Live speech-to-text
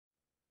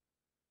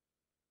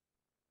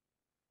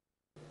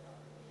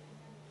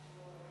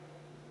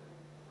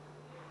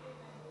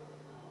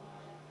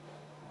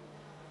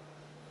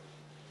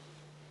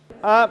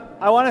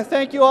I want to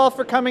thank you all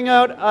for coming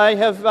out. I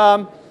have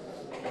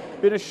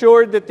been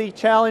assured that the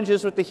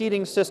challenges with the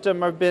heating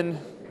system are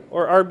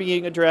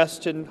being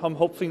addressed, and I'm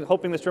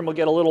hoping this room will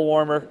get a little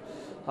warmer.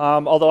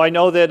 Although I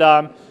know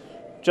that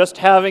just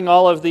having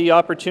all of the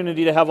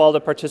opportunity to have all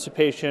the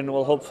participation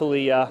will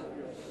hopefully,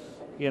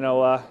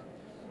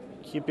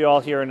 keep you all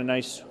here in a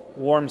nice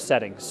warm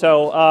setting.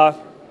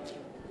 So,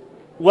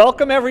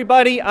 welcome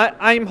everybody.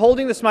 I'm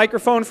holding this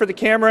microphone for the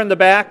camera in the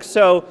back,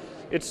 so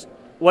it's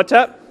what's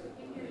up?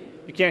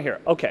 You can't hear.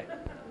 Okay.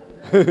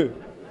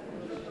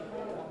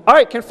 All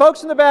right, can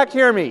folks in the back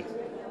hear me?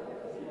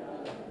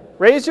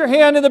 Raise your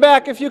hand in the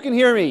back if you can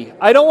hear me.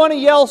 I don't want to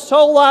yell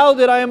so loud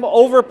that I am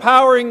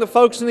overpowering the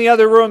folks in the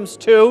other rooms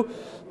too.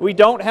 We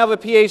don't have a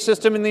PA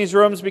system in these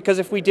rooms because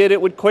if we did,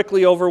 it would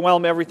quickly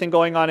overwhelm everything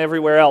going on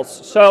everywhere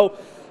else. So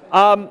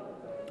I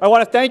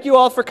want to thank you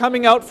all for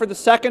coming out for the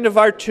second of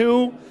our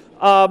two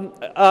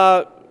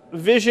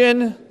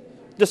vision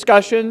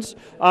discussions.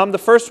 The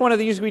first one of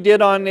these we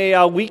did on a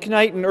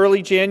weeknight in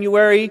early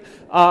January.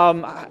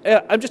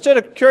 I'm just out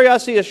of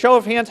curiosity, a show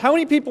of hands, how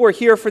many people were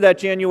here for that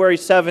January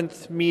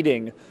 7th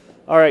meeting?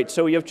 All right,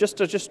 so we have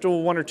just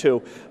one or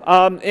two.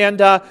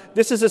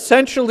 This is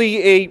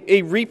essentially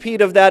a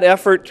repeat of that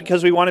effort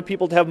because we wanted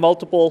people to have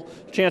multiple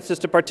chances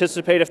to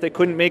participate if they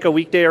couldn't make a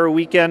weekday or a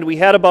weekend. We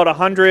had about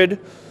 100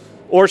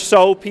 or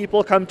so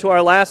people come to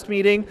our last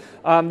meeting.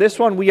 This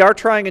one, we are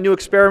trying a new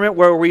experiment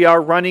where we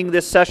are running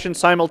this session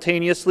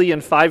simultaneously in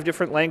 5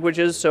 different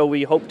languages, so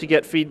we hope to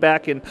get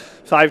feedback in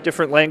 5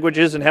 different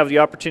languages and have the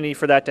opportunity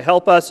for that to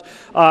help us.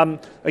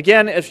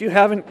 Again, if you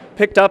haven't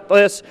picked up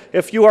this,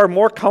 if you are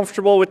more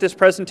comfortable with this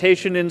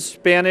presentation in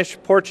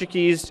Spanish,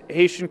 Portuguese,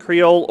 Haitian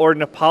Creole, or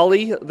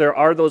Nepali, there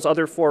are those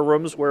other 4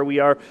 rooms where we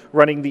are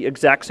running the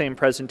exact same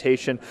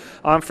presentation.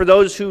 For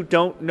those who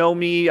don't know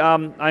me,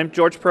 I'm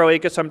George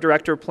Proakis. I'm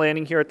Director of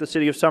Planning here at the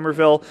City of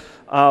Somerville.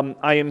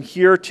 I am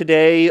here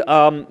today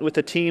with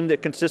a team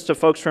that consists of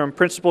folks from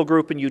Principal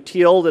Group and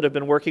UTIL that have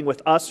been working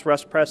with us,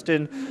 Russ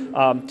Preston,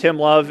 Tim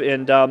Love,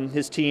 and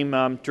his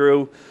team,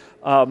 Drew,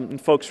 and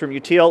folks from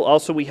UTIL.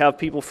 Also, we have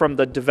people from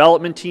the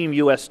development team,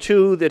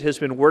 US2, that has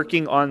been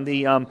working on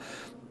the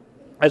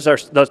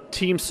the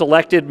team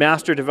selected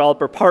master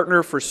developer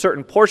partner for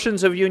certain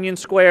portions of Union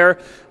Square.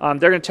 They're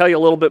going to tell you a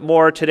little bit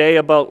more today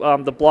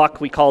about the block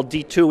we call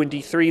D2 and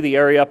D3, the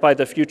area up by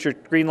the future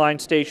Green Line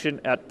station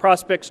at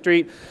Prospect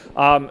Street.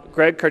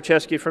 Greg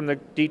Karcheski from the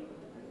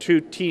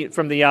D2 team,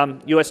 from the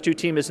US2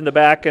 team is in the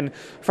back, and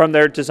from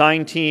their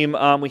design team,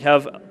 we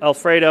have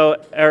Alfredo,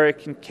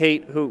 Eric, and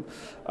Kate, who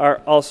are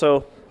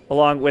also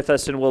along with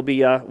us and will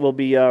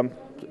be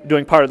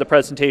doing part of the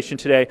presentation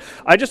today.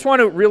 I just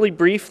want to really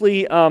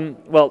briefly,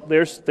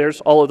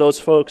 there's all of those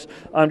folks,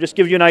 just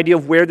give you an idea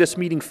of where this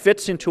meeting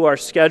fits into our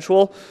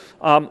schedule.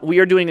 We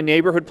are doing a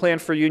neighborhood plan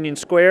for Union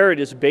Square. It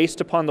is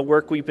based upon the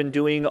work we've been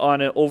doing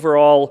on an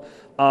overall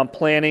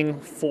planning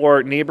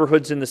for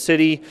neighborhoods in the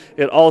city.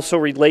 It also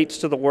relates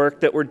to the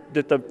work that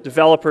the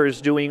developer is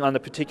doing on the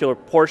particular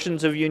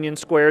portions of Union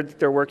Square that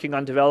they're working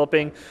on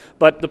developing.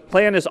 But the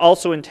plan is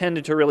also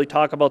intended to really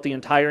talk about the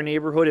entire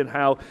neighborhood and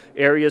how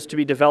areas to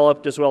be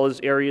developed as well as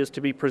areas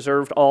to be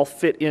preserved all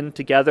fit in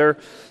together.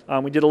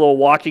 We did a little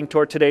walking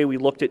tour today. We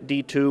looked at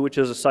D2, which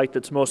is a site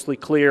that's mostly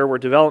clear where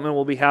development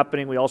will be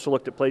happening. We also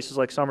looked at places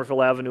like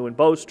Somerville Avenue and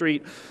Bow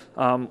Street,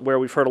 where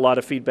we've heard a lot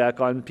of feedback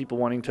on people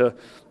wanting to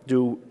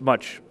do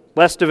much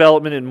less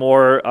development and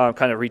more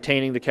kind of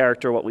retaining the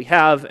character of what we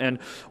have, and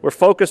we're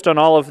focused on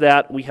all of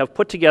that. We have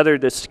put together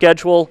this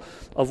schedule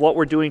of what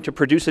we're doing to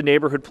produce a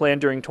neighborhood plan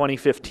during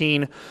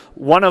 2015.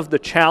 One of the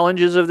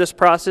challenges of this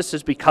process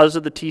is because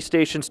of the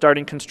T-station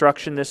starting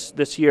construction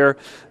this year,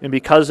 and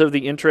because of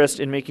the interest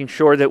in making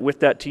sure that with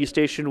that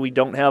T-station we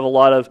don't have a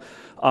lot of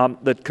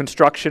the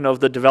construction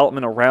of the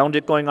development around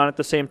it going on at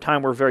the same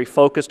time. We're very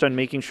focused on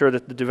making sure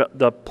that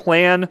the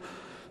plan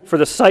for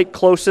the site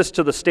closest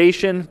to the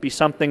station be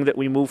something that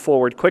we move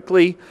forward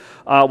quickly,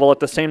 while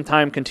at the same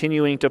time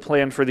continuing to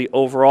plan for the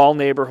overall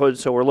neighborhood.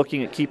 So we're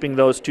looking at keeping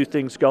those two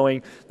things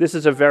going. This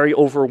is a very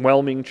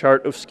overwhelming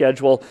chart of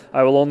schedule.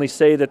 I will only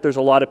say that there's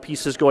a lot of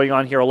pieces going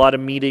on here, a lot of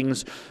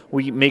meetings.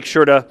 We make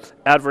sure to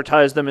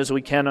advertise them as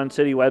we can on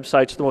city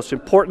websites. The most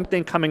important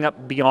thing coming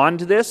up beyond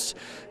this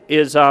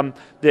is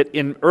that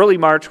in early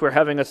March we're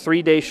having a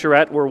 3-day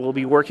charrette where we'll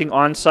be working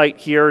on site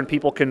here and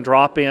people can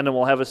drop in, and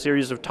we'll have a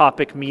series of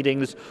topic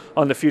meetings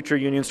on the future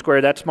Union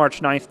Square. That's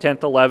March 9th, 10th,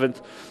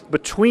 11th.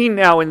 Between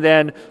now and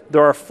then,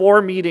 there are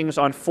 4 meetings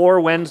on 4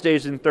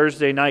 Wednesdays and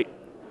Thursday night.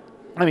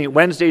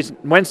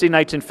 Wednesday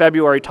nights in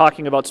February,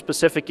 talking about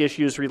specific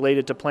issues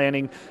related to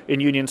planning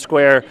in Union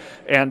Square,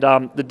 and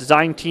the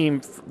design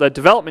team, the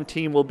development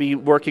team will be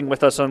working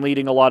with us on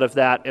leading a lot of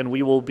that, and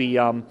we will be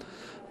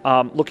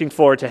looking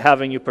forward to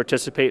having you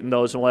participate in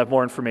those, and we'll have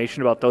more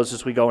information about those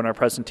as we go in our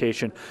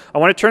presentation. I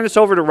want to turn this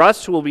over to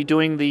Russ, who will be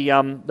doing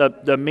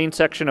the main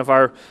section of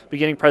our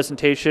beginning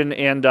presentation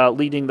and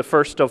leading the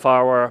first of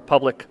our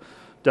public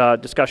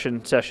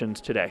discussion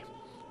sessions today.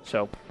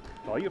 So,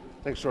 all you.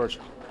 Thanks, George.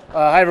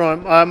 Hi,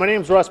 everyone. My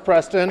name is Russ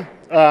Preston.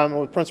 I'm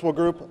with Principal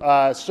Group.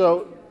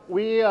 So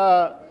we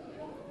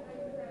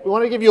we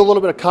want to give you a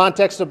little bit of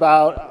context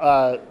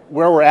about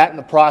where we're at in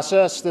the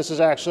process. This is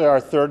actually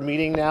our third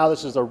meeting now.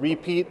 This is a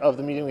repeat of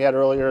the meeting we had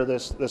earlier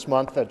this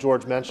month that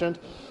George mentioned.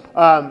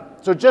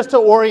 So just to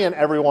orient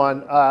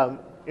everyone,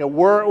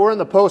 we're in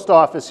the post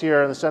office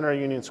here in the center of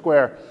Union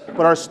Square,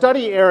 but our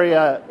study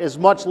area is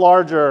much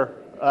larger.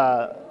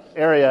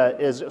 Area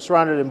is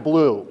surrounded in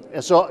blue,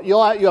 and so you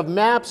have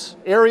maps,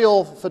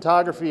 aerial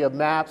photography of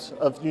maps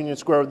of Union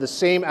Square with the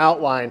same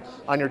outline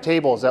on your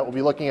tables that we'll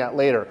be looking at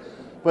later.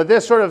 But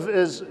this sort of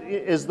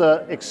is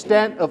the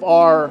extent of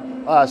our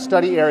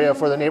study area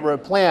for the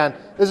neighborhood plan.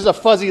 This is a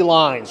fuzzy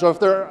line. So if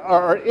there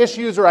are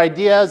issues or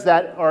ideas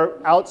that are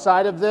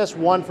outside of this,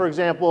 one, for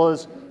example,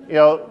 is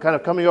kind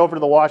of coming over to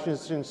the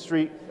Washington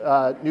Street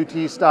new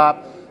T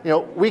stop.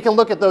 We can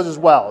look at those as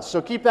well.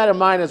 So keep that in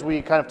mind as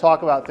we kind of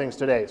talk about things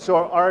today. So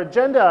our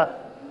agenda,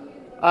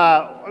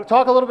 we'll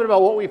talk a little bit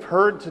about what we've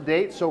heard to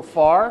date so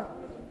far.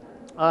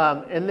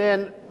 And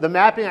then the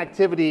mapping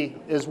activity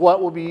is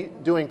what we'll be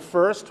doing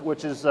first,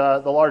 which is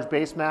the large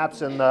base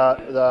maps and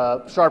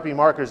the Sharpie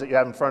markers that you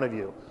have in front of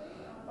you.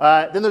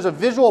 Then there's a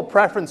visual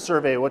preference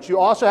survey, which you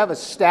also have a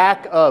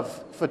stack of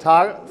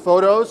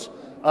photos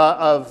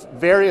of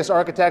various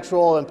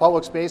architectural and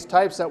public space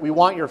types that we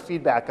want your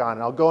feedback on.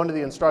 And I'll go into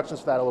the instructions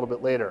for that a little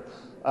bit later.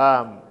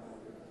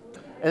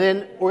 And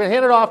then we're going to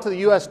hand it off to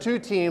the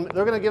US2 team.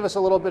 They're going to give us a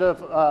little bit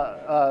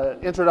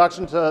of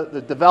introduction to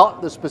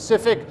the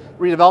specific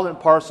redevelopment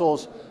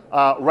parcels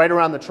right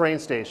around the train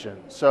station.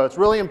 So it's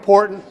really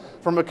important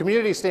from a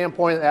community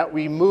standpoint that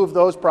we move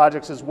those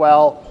projects as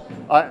well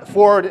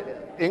forward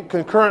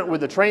concurrent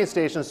with the train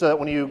station, so that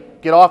when you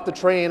get off the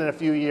train in a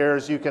few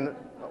years, you can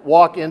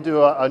walk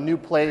into a new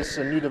place,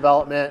 a new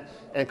development,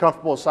 and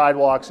comfortable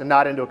sidewalks, and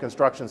not into a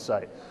construction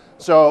site.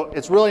 So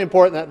it's really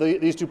important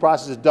that these two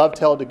processes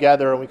dovetail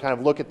together and we kind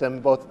of look at them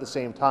both at the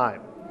same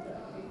time.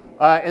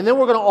 And then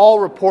we're going to all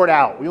report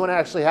out. We want to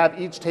actually have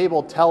each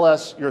table tell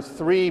us your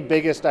three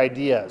biggest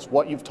ideas,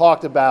 what you've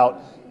talked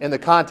about in the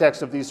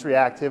context of these three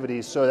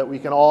activities, so that we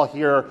can all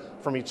hear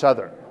from each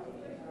other.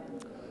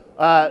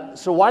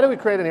 So why do we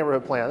create a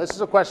neighborhood plan? This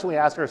is a question we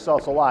ask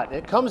ourselves a lot.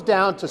 It comes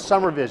down to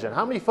summer vision.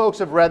 How many folks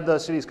have read the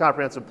city's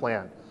comprehensive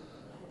plan?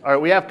 All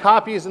right, we have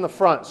copies in the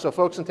front so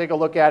folks can take a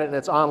look at it, and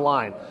it's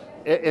online.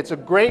 It's a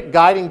great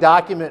guiding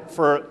document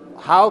for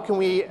how can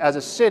we as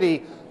a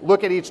city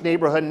look at each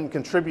neighborhood and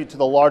contribute to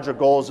the larger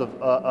goals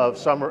of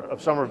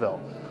Somerville.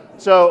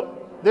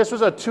 So this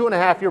was a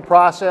 2.5-year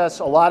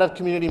process. A lot of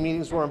community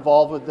meetings were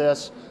involved with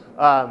this.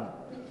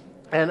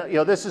 And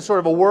this is sort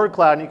of a word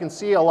cloud, and you can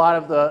see a lot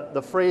of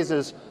the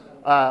phrases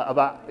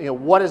about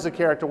what is the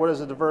character, what is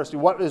the diversity,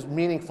 what is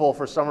meaningful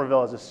for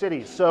Somerville as a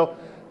city. So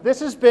this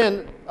has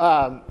been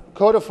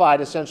codified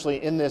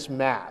essentially in this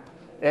map.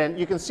 And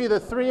you can see the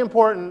three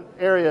important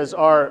areas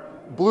are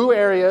blue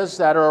areas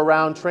that are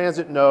around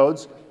transit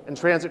nodes and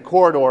transit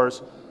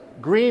corridors,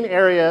 green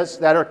areas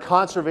that are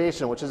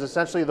conservation, which is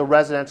essentially the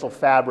residential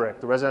fabric,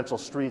 the residential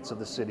streets of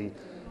the city.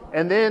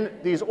 And then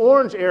these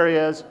orange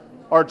areas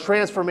are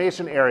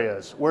transformation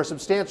areas where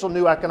substantial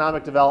new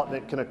economic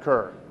development can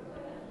occur.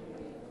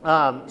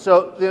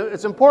 So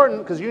it's important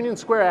because Union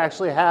Square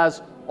actually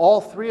has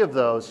all three of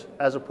those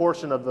as a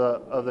portion of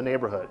the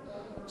neighborhood.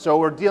 So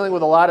we're dealing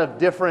with a lot of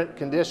different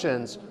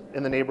conditions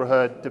in the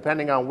neighborhood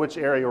depending on which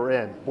area we're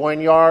in. Boyne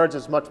Yards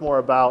is much more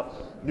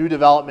about new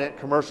development,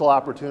 commercial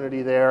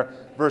opportunity there,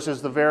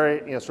 versus the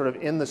very sort of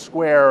in the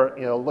square,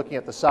 looking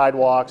at the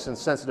sidewalks and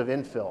sensitive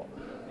infill.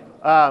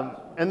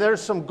 And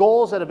there's some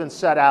goals that have been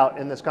set out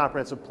in this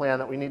comprehensive plan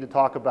that we need to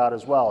talk about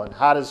as well, and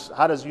how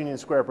does Union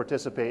Square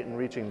participate in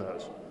reaching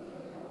those?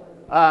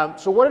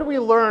 So what did we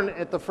learn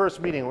at the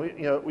first meeting?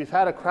 We've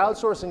had a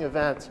crowdsourcing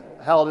event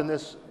held in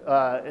this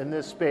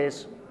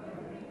space,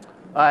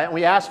 and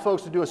we asked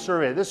folks to do a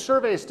survey. This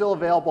survey is still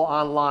available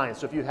online,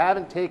 so if you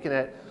haven't taken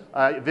it,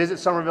 visit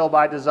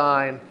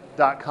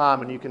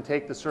somervillebydesign.com and you can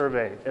take the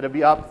survey. It'll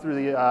be up through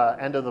the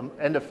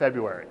end of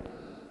February.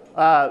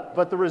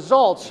 But the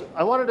results,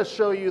 I wanted to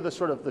show you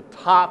the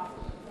top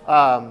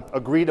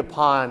agreed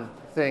upon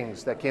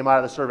things that came out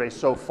of the survey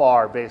so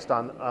far based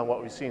on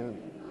what we've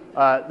seen.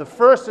 The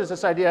first is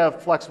this idea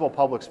of flexible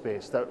public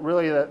space, that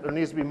there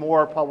needs to be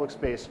more public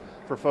space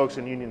for folks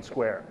in Union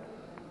Square.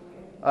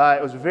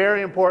 It was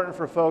very important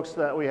for folks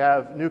that we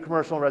have new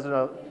commercial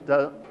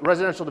and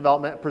residential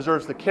development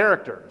preserves the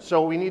character.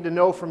 So we need to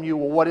know from you,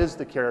 well, what is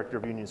the character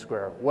of Union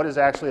Square? What is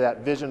actually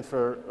that vision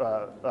for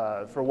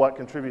what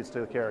contributes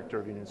to the character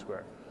of Union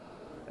Square?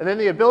 And then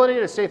the ability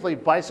to safely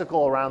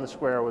bicycle around the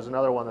square was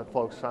another one that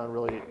folks found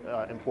really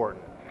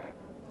important.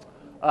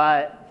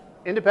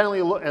 Independently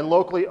and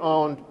locally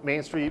owned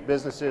Main Street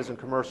businesses and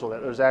commercial,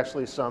 that there's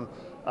actually some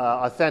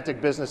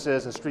authentic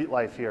businesses and street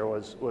life here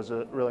was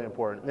really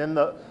important. And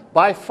then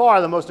by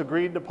far the most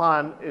agreed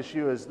upon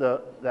issue is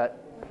that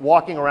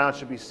walking around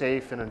should be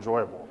safe and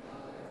enjoyable.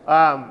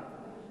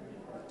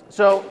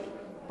 So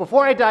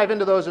before I dive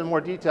into those in more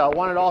detail, I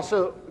wanted to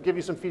also give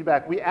you some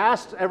feedback. We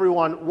asked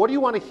everyone, what do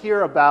you want to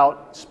hear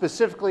about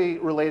specifically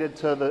related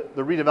to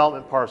the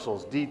redevelopment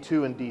parcels,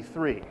 D2 and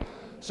D3?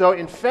 So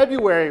in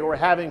February, we're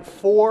having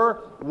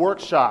 4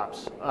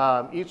 workshops,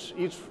 each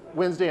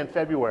Wednesday in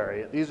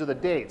February. These are the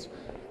dates.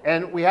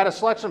 And we had a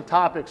selection of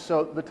topics.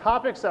 So the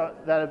topics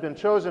that have been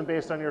chosen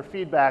based on your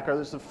feedback are,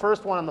 the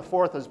first one on the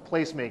 4th is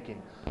placemaking.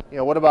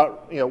 What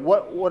about,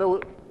 what are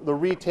the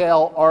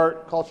retail,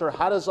 art, culture,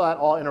 how does that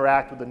all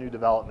interact with the new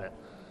development?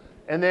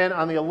 And then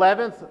on the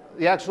 11th,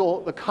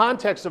 the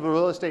context of the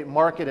real estate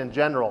market in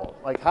general.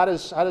 Like how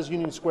does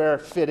Union Square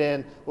fit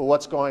in with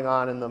what's going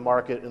on in the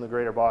market in the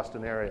greater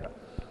Boston area?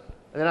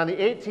 And then on the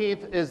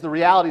 18th is the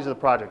realities of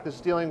the project. This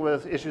is dealing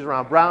with issues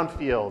around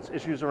brownfields,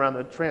 issues around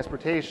the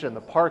transportation,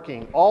 the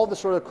parking, all the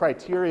sort of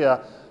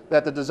criteria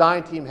that the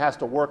design team has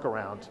to work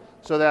around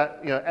so that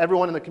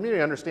everyone in the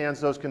community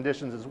understands those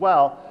conditions as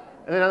well.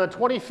 And then on the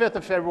 25th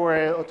of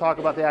February, we'll talk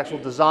about the actual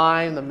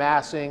design, the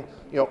massing,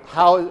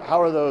 how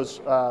are those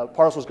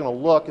parcels going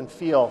to look and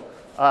feel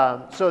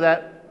so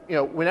that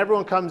when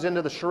everyone comes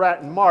into the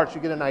charrette in March, you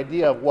get an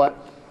idea of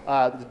what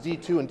the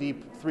D2 and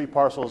D3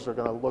 parcels are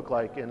going to look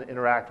like and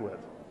interact with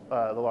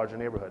the larger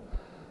neighborhood.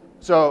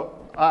 So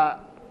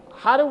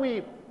how do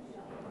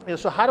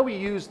we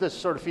use this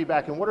sort of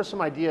feedback, and what are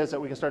some ideas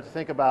that we can start to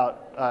think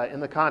about in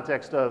the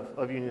context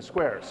of Union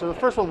Square? So the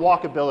first one,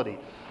 walkability.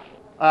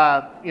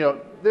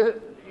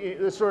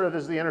 This sort of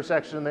is the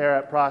intersection there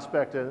at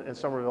Prospect and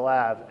Somerville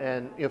Ave,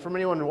 and for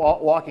anyone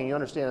walking, you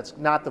understand it's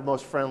not the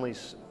most friendly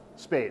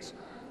space.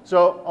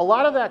 So a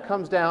lot of that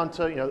comes down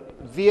to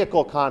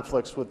vehicle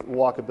conflicts with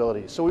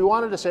walkability. So we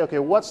wanted to say, okay,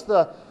 what's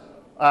the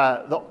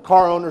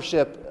car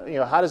ownership?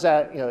 How does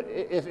that?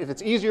 If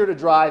it's easier to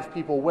drive,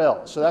 people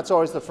will. So that's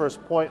always the first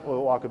point with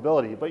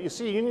walkability. But you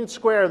see, Union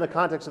Square in the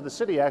context of the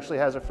city actually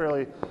has a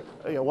fairly,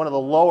 one of the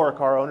lower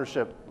car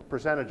ownership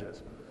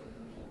percentages.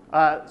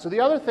 So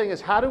the other thing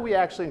is, how do we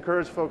actually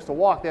encourage folks to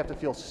walk? They have to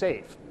feel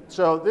safe.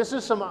 So this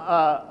is some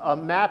a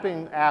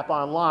mapping app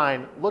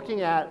online looking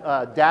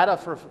at data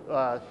for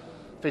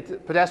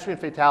pedestrian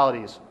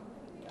fatalities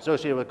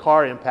associated with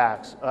car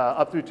impacts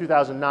up through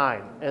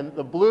 2009. And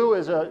the blue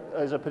is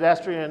a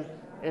pedestrian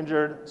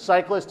injured,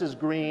 cyclist is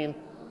green,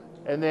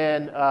 and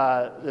then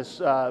this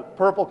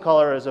purple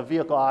color is a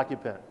vehicle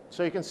occupant.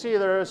 So you can see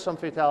there is some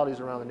fatalities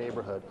around the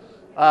neighborhood.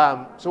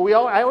 So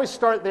I always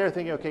start there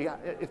thinking, okay,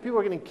 if people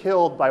are getting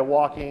killed by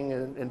walking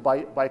and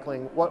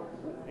bicycling,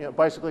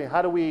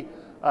 how do we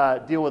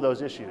deal with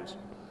those issues?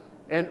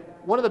 And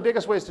one of the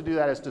biggest ways to do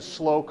that is to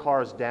slow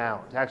cars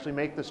down, to actually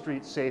make the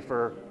streets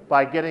safer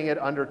by getting it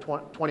under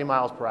 20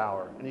 miles per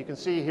hour. And you can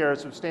see here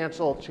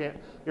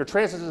your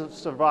chances of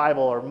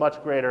survival are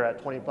much greater at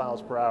 20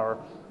 miles per hour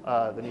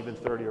than even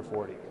 30 or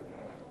 40.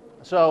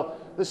 So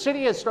the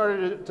city has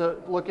started to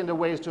look into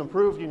ways to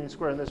improve Union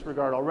Square in this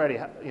regard already.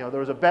 There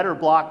was a better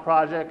block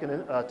project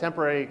and a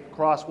temporary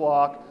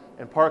crosswalk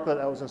and parklet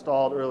that was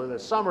installed earlier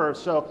this summer.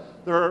 So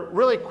there are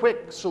really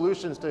quick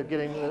solutions to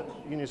getting the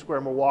Union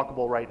Square more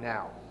walkable right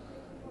now.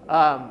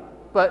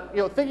 But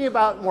thinking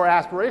about more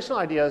aspirational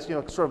ideas,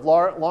 sort of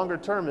longer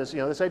term is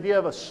this idea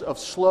of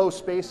slow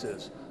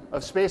spaces,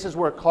 of spaces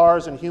where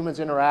cars and humans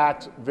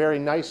interact very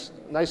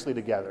nicely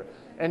together.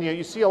 And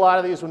you see a lot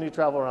of these when you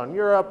travel around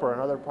Europe or in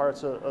other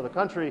parts of the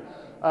country.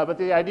 But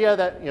the idea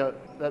that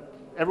that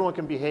everyone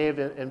can behave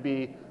and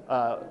be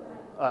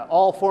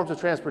all forms of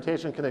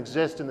transportation can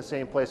exist in the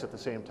same place at the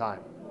same time.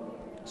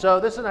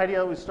 So this is an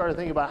idea we started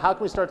thinking about. How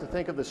can we start to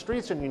think of the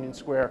streets in Union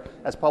Square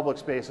as public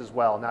space as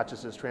well, not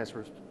just as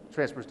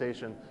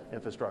transportation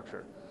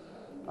infrastructure?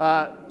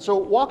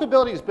 So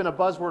walkability has been a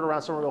buzzword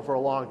around Somerville for a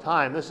long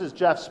time. This is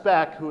Jeff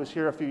Speck, who was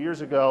here a few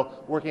years ago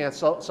working at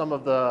some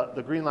of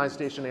the Green Line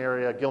Station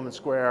area, Gilman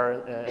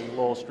Square and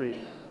Lowell Street.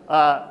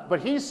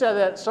 But he said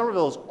that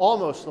Somerville is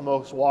almost the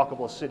most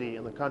walkable city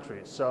in the country.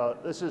 So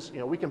this is,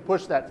 we can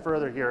push that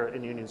further here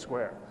in Union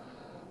Square.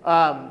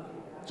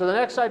 So the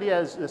next idea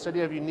is this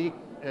idea of unique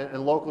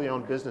and locally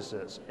owned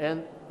businesses.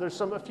 And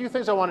there's a few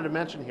things I wanted to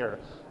mention here.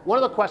 One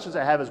of the questions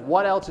I have is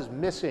what else is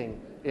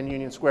missing in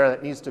Union Square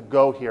that needs to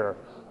go here?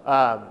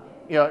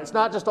 It's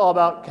not just all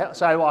about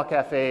sidewalk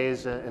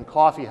cafes and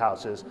coffee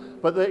houses,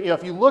 but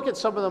if you look at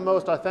some of the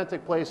most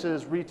authentic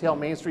places, retail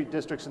Main Street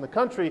districts in the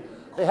country,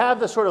 they have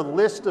this sort of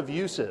list of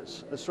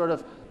uses,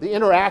 the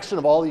interaction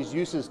of all these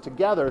uses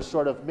together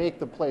sort of make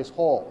the place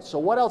whole. So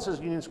what else is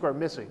Union Square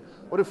missing?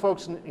 What do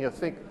folks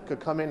think could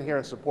come in here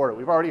and support it?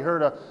 We've already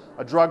heard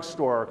a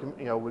drugstore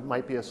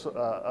might be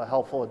a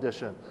helpful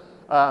addition.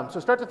 So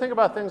start to think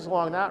about things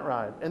along that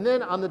line. And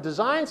then on the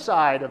design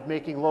side of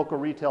making local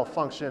retail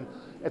function,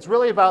 it's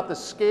really about the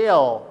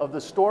scale of the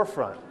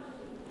storefront,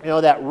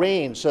 that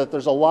range, so that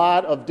there's a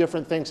lot of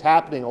different things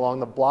happening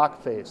along the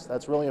block face.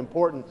 That's really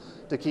important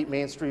to keep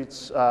Main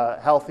Streets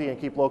healthy and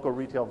keep local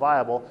retail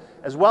viable,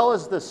 as well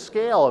as the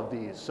scale of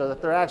these, so that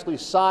they're actually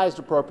sized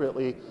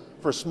appropriately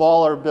for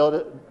smaller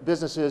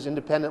businesses,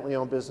 independently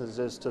owned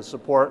businesses, to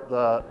support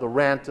the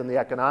rent and the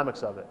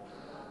economics of it.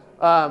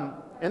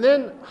 And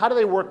then how do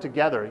they work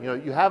together?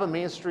 You have a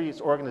Main Streets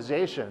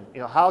organization.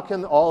 How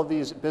can all of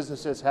these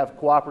businesses have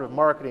cooperative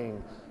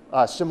marketing,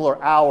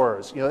 similar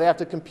hours. They have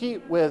to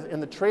compete in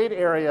the trade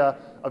area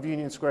of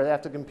Union Square, they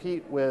have to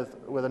compete with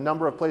a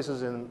number of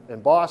places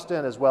in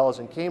Boston as well as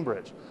in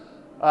Cambridge.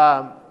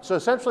 So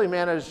centrally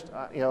managed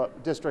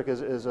district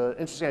is an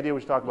interesting idea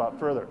we should talk about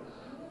further.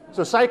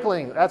 So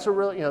cycling, that's a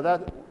really,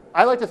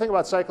 I like to think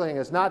about cycling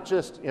as not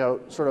just,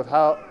 sort of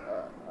how,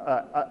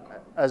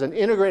 as an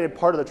integrated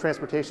part of the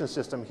transportation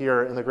system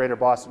here in the greater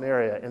Boston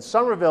area. And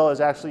Somerville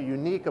is actually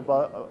unique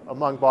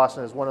among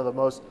Boston as one of the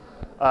most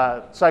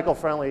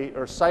cycle-friendly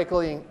or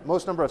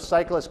most number of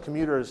cyclist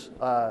commuters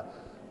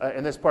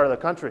in this part of the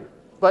country.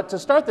 But to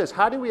start this,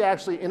 how do we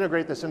actually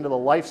integrate this into the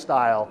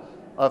lifestyle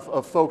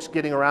of folks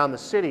getting around the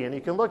city? And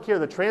you can look here,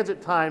 the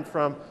transit time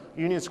from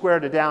Union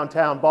Square to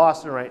downtown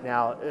Boston right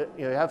now,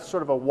 you have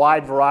sort of a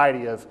wide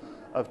variety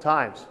of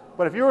times.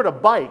 But if you were to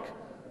bike,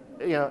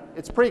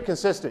 it's pretty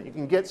consistent. You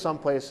can get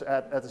someplace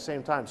at the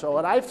same time. So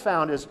what I've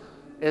found is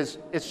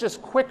it's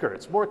just quicker.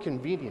 It's more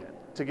convenient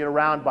to get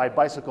around by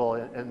bicycle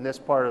in this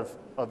part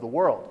of the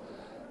world.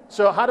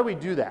 So how do we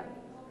do that?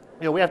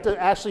 We have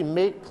to actually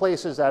make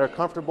places that are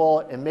comfortable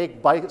and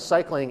make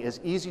cycling as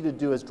easy to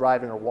do as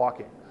driving or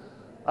walking.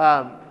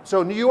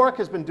 So New York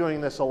has been doing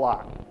this a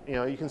lot.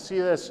 You can see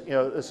this.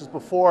 This is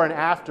before and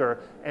after,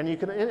 and they've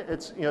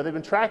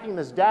been tracking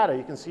this data.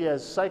 You can see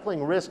as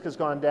cycling risk has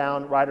gone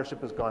down, ridership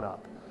has gone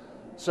up.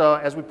 So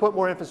as we put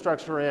more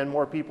infrastructure in,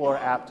 more people are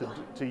apt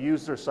to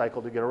use their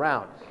cycle to get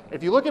around.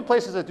 If you look at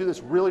places that do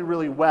this really,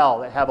 really well,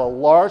 that have a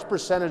large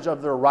percentage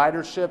of their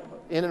ridership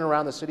in and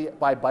around the city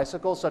by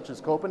bicycle, such as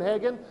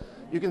Copenhagen,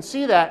 you can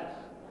see that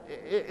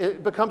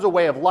it becomes a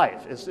way of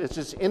life. It's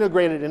just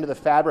integrated into the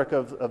fabric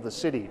of the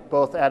city,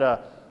 both at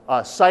a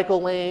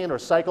cycle lane or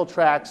cycle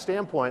track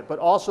standpoint, but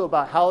also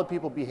about how the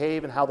people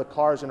behave and how the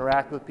cars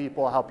interact with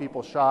people, how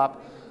people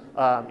shop,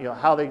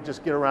 how they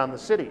just get around the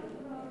city.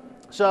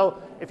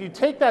 So if you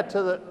take that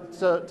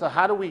to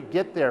how do we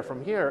get there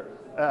from here,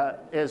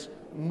 is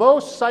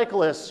most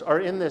cyclists are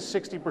in this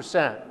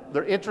 60%.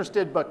 They're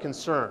interested but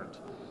concerned.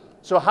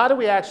 So how do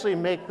we actually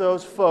make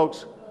those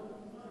folks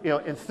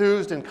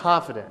enthused and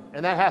confident?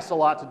 And that has a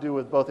lot to do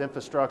with both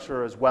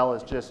infrastructure as well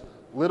as just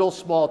little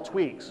small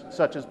tweaks,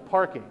 such as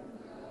parking.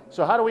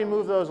 So how do we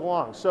move those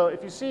along? So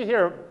if you see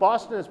here,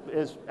 Boston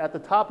is at the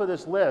top of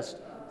this list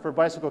for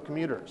bicycle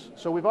commuters.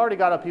 So we've already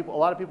got a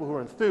lot of people who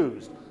are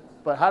enthused,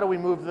 but how do we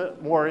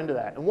move more into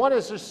that? And one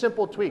is just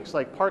simple tweaks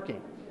like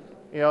parking.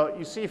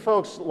 You see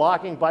folks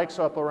locking bikes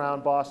up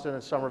around Boston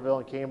and Somerville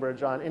and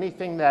Cambridge on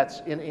anything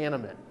that's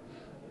inanimate.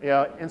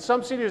 In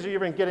some cities are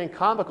even getting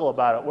comical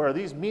about it, where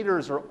these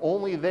meters are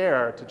only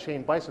there to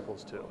chain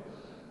bicycles to.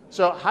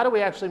 So how do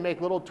we actually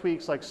make little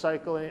tweaks like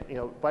cycling,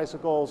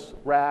 bicycles,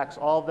 racks,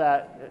 all of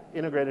that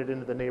integrated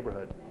into the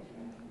neighborhood?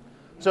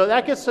 So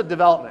that gets to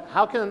development.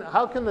 How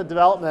can the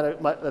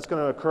development that's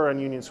going to occur in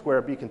Union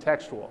Square be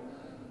contextual?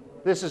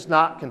 This is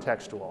not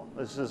contextual.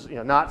 This is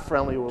not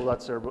friendly with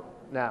what's there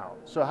now.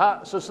 So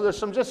there's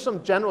just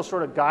some general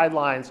sort of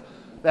guidelines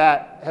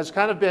that has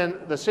kind of been,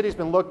 the city's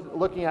been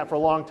looking at for a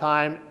long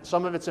time.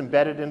 Some of it's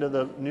embedded into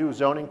the new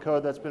zoning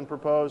code that's been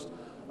proposed.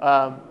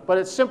 But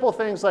it's simple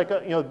things like,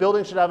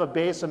 buildings should have a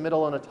base, a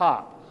middle, and a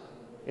top.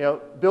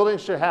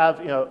 Buildings should have,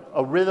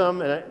 a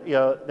rhythm and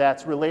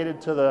that's related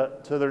to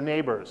their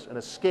neighbors and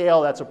a scale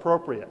that's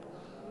appropriate.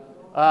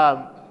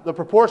 The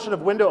proportion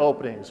of window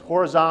openings,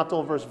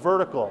 horizontal versus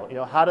vertical,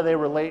 how do they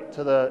relate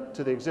to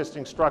the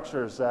existing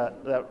structures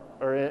that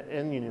are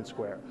in Union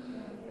Square?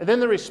 And then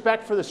the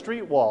respect for the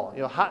street wall.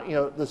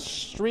 The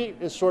street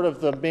is sort of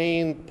the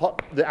main,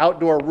 the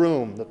outdoor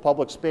room, the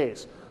public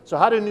space. So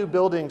how do new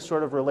buildings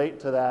sort of relate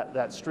to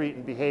that street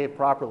and behave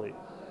properly?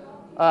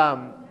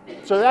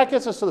 So that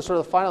gets us to the sort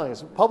of final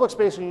things. Public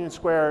space in Union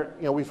Square,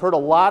 we've heard a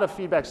lot of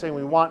feedback saying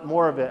we want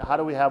more of it. How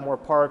do we have more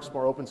parks,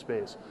 more open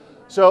space?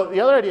 So the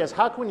other idea is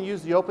how can we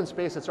use the open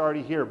space that's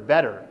already here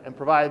better and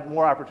provide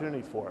more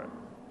opportunity for it?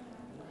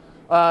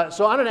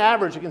 So on an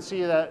average, you can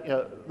see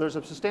that there's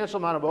a substantial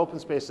amount of open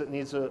space that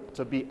needs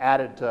to be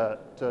added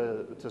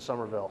to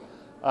Somerville.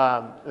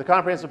 The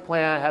comprehensive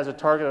plan has a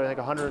target of I think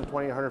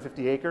 120,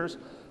 150 acres,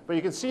 but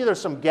you can see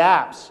there's some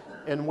gaps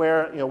in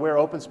where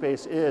open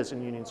space is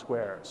in Union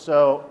Square.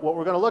 So what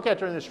we're going to look at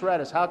during this shred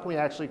is how can we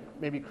actually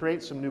maybe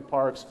create some new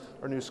parks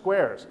or new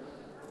squares.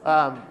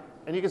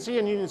 And you can see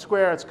in Union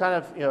Square, it's kind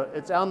of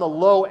it's on the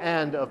low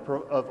end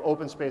of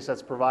open space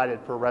that's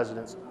provided per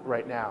residence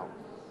right now.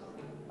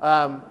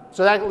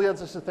 So that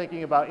leads us to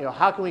thinking about,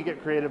 how can we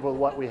get creative with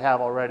what we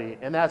have already?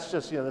 And that's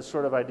just, this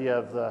sort of idea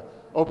of the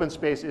open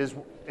space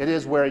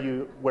is where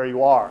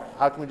you are.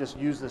 How can we just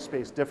use this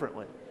space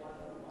differently?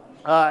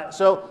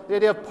 So the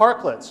idea of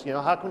parklets,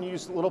 how can we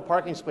use little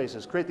parking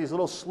spaces, create these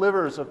little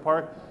slivers of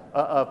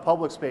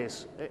public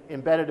space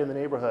embedded in the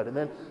neighborhood, and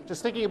then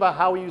just thinking about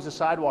how we use the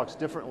sidewalks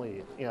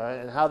differently,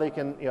 and how they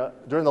can,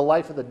 during the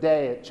life of the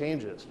day, it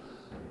changes.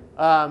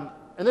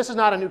 And this is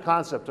not a new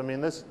concept. I mean,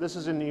 this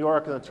is in New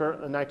York in the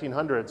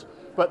 1900s,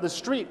 but the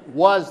street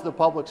was the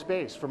public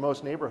space for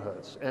most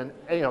neighborhoods, and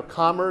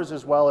commerce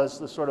as well as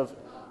the sort of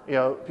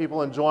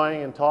people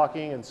enjoying and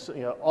talking, and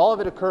all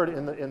of it occurred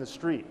in the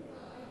street.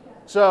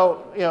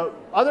 So,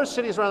 other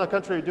cities around the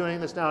country are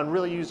doing this now and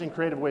really using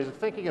creative ways of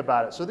thinking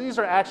about it. So these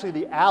are actually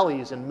the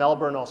alleys in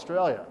Melbourne,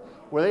 Australia,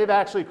 where they've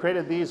actually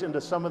created these into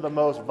some of the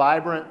most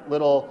vibrant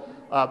little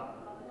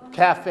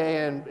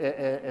cafe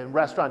and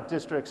restaurant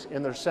districts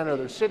in the center of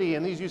their city,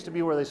 and these used to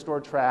be where they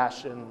stored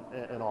trash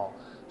and all.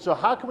 So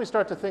how can we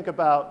start to think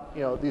about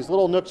these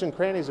little nooks and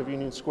crannies of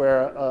Union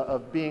Square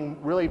of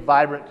being really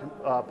vibrant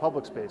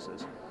public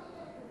spaces?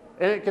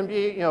 And it can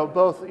be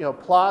both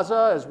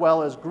plaza as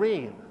well as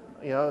green,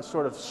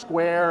 sort of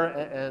square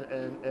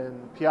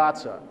and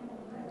piazza.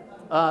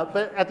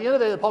 But at the end of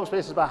the day, the public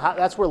space is about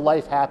that's where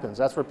life happens.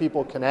 That's where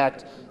people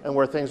connect and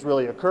where things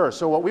really occur.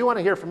 So what we want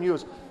to hear from you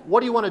is,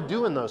 what do you want to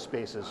do in those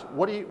spaces?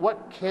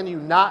 What can you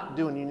not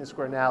do in Union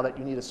Square now that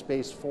you need a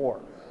space for?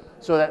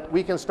 So that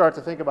we can start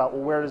to think about,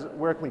 well,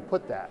 where can we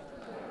put that?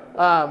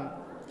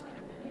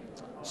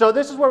 So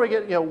this is where we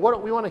get,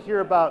 what we want to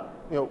hear about,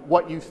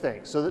 what you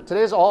think. So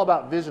today is all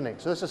about visioning.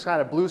 So this is kind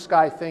of blue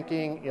sky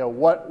thinking.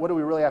 What do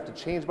we really have to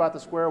change about the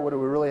square? What do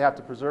we really have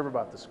to preserve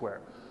about the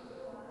square?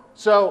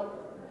 So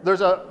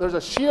there's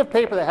a sheet of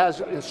paper that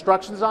has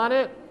instructions on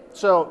it.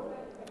 So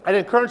I'd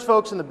encourage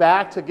folks in the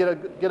back to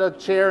get a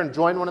chair and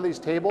join one of these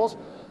tables.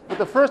 But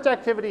the first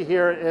activity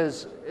here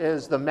is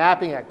the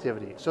mapping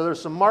activity. So there's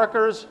some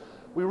markers.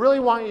 We really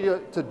want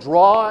you to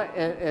draw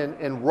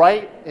and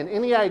write, and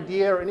any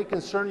idea or any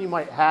concern you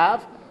might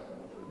have,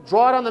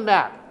 draw it on the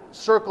map,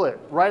 circle it,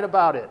 write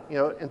about it,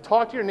 and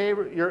talk to your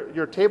neighbor,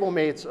 your table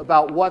mates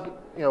about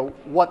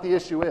what the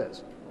issue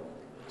is.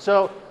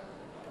 So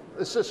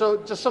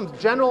just some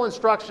general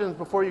instructions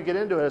before you get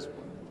into it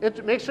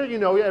is, make sure you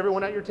know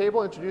everyone at your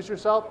table, introduce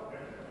yourself,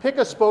 pick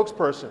a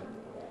spokesperson.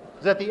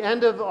 Because at the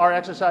end of our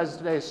exercises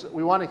today,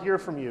 we want to hear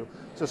from you.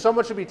 So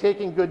someone should be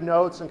taking good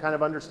notes and kind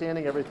of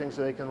understanding everything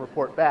so they can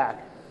report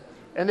back.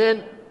 And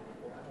then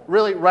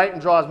really write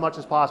and draw as much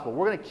as possible.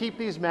 We're going to keep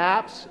these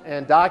maps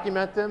and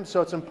document them,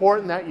 so it's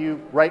important that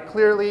you write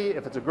clearly.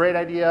 If it's a great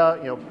idea,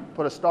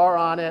 put a star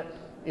on it.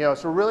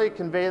 So really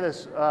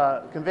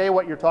convey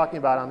what you're talking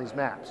about on these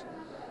maps.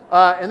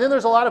 And then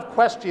there's a lot of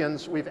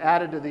questions we've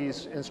added to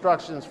these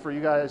instructions for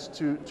you guys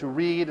to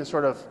read and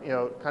sort of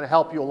kind of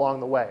help you along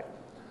the way.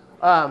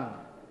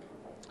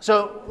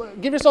 So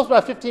give yourselves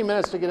about 15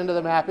 minutes to get into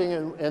the mapping,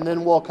 and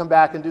then we'll come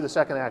back and do the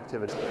second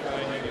activity.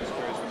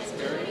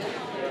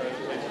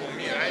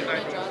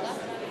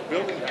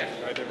 Building that,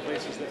 are there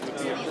places that would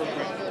be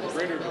appropriate for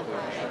greater number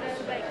of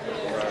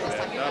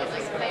not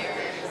appropriate?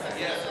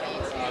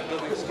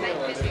 Building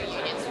scale,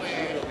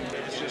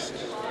 it's just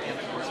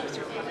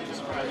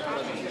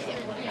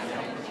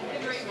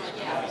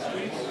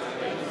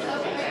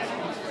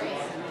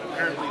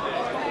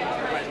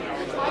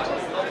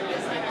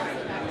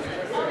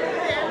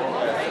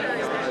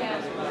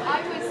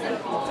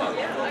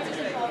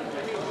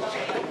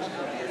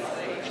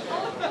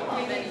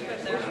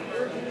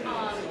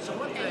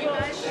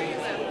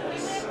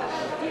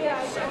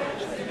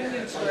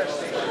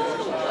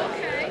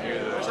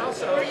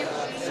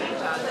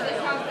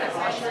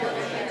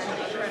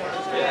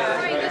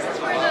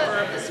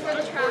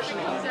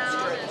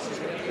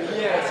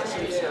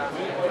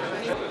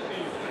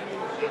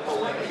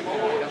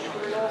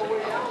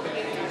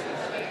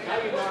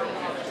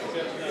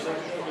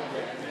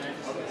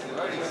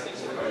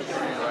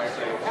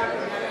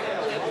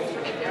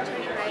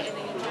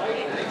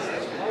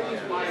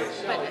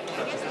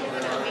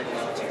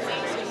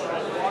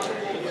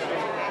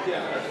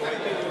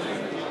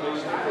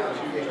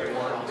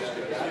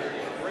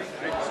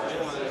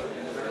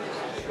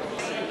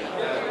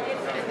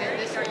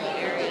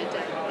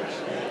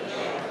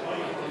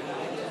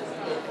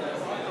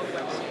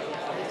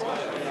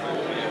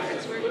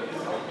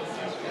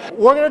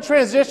We're going to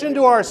transition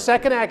to our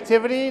second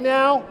activity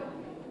now.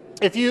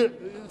 If you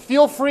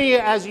feel free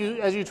as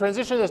you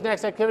transition to this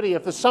next activity,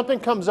 if there's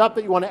something comes up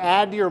that you want to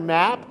add to your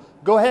map,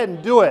 go ahead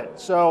and do it.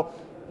 So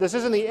this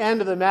isn't the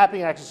end of the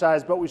mapping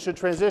exercise, but we should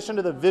transition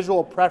to the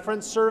visual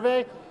preference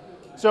survey.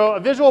 So a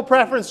visual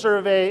preference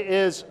survey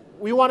is,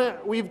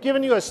 we've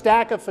given you a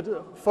stack of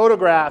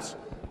photographs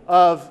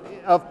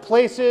of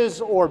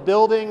places or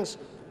buildings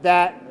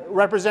that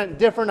represent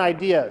different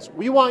ideas.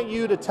 We want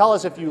you to tell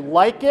us if you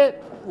like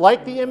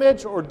the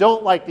image, or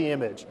don't like the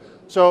image.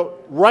 So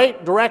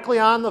write directly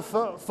on the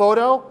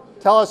photo.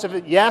 Tell us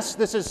if yes,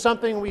 this is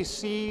something we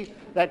see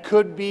that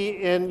could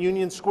be in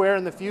Union Square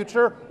in the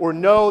future, or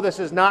no, this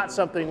is not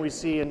something we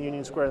see in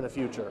Union Square in the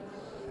future.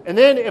 And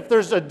then if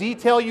there's a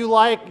detail you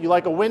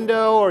like a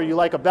window or you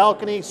like a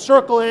balcony,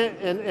 circle it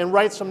and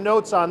write some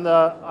notes on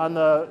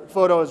the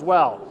photo as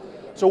well.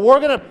 So we're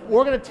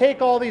gonna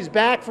take all these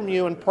back from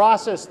you and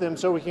process them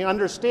so we can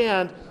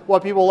understand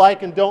what people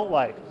like and don't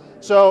like.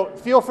 So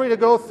feel free to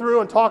go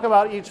through and talk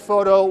about each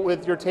photo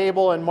with your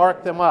table and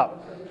mark them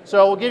up.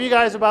 So we'll give you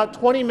guys about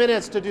 20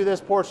 minutes to do this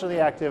portion of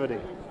the activity.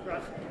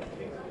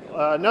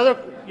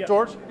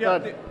 George? Yeah,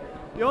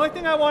 the only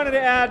thing I wanted to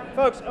add,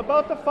 folks,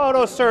 about the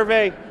photo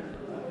survey,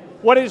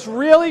 what is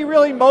really,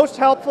 really most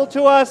helpful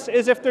to us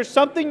is if there's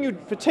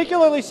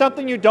particularly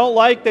something you don't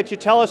like, that you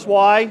tell us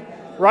why.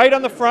 right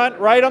on the front,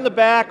 right on the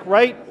back,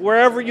 right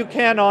wherever you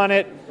can on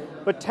it.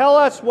 But tell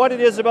us what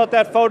it is about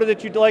that photo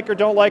that you like or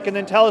don't like, and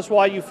then tell us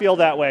why you feel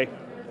that way.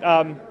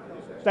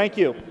 Thank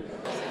you.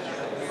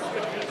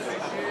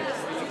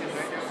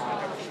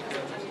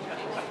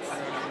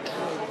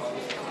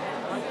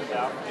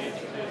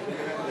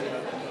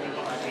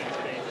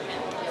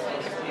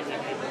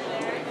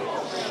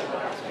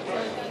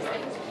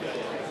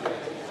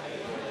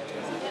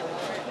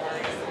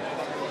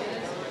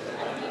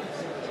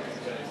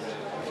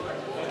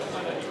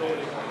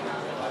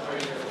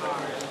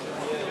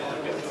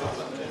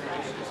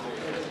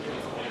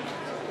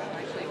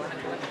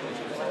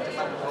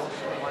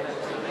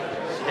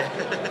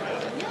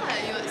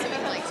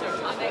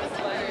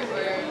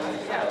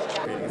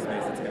 Creating a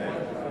space that's going to,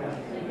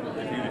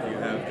 even if you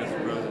have just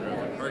rows and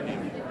rows of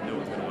parking, no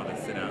one's going to want to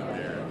sit out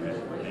there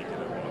and make it a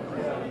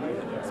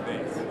walkable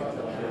space.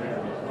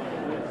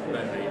 But I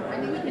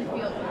think we can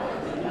feel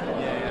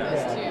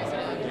those two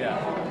sort of. yeah.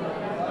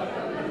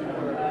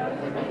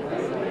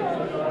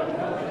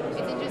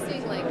 It's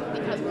interesting, like,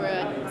 because we're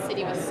a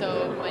city with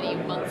so many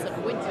months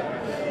of winter,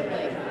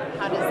 like,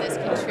 how does this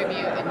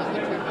contribute in the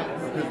winter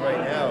months? Because right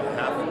now,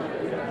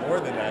 more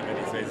than that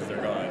many spaces are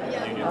gone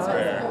in Union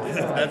Square.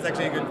 That's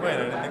actually a good point. I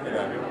didn't think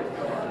about it.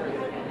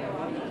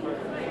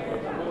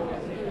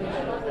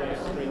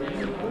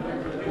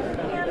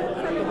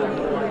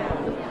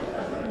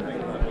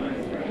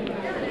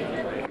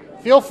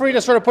 Feel free to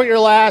sort of put your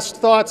last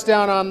thoughts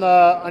down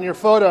on your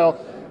photo,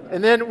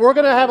 and then we're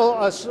going to have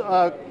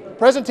a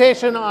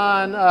presentation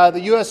on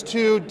the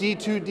US2,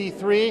 D2,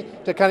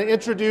 D3 to kind of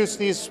introduce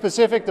these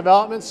specific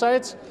development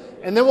sites,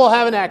 and then we'll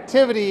have an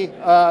activity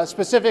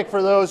specific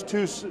for those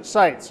two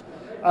sites.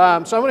 So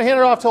I'm going to hand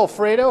it off to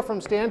Alfredo from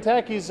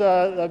Stantec. He's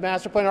the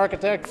master plan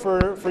architect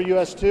for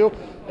US2,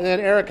 and then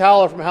Eric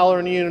Howler from Howler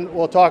and Union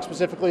will talk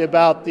specifically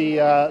about the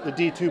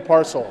D2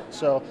 parcel.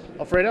 So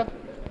Alfredo.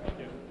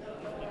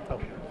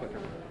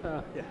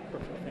 Yeah,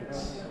 perfect,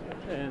 thanks.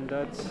 And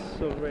that's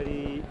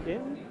already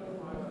in?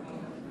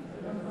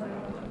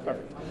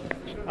 Perfect.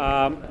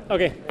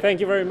 Okay, thank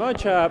you very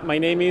much. My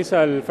name is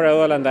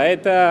Alfredo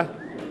Landaeta.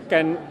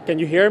 Can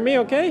you hear me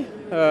okay?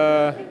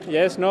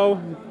 Yes, no,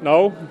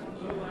 no?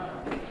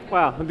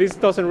 Well, this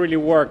doesn't really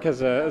work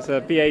as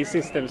a PA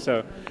system,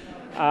 so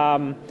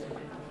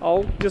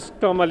I'll just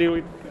come a little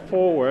bit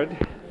forward.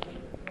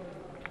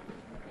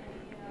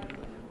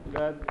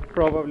 That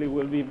probably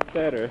will be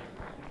better.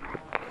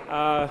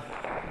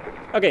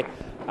 Okay,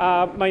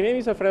 my name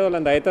is Alfredo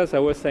Landaeta, as I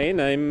was saying.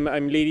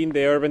 I'm leading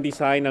the urban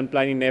design and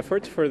planning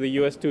efforts for the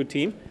US2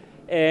 team.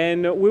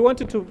 And we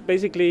wanted to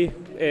basically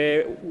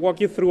walk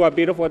you through a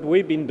bit of what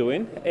we've been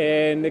doing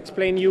and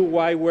explain you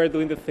why we're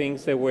doing the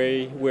things the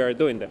way we are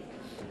doing them.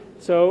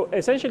 So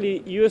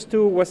essentially,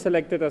 US2 was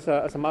selected as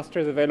a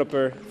master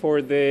developer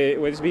for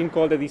what's being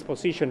called the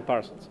disposition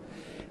parcels.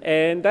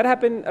 And that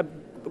happened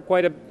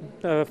quite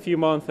a few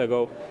months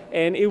ago.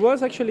 And it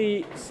was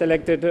actually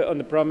selected on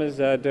the promise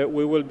that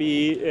we will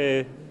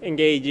be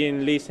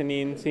engaging,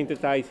 listening,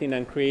 synthesizing,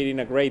 and creating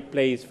a great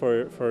place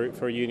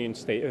for Union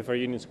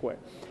Square.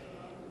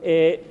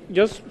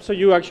 Just so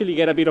you actually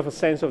get a bit of a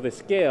sense of the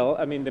scale,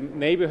 I mean, the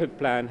neighborhood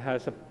plan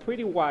has a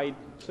pretty wide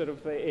sort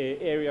of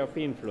area of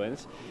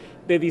influence.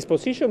 The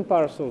disposition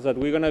parcels that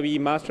we're going to be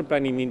master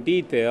planning in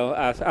detail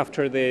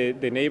after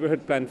the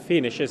neighborhood plan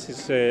finishes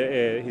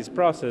his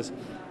process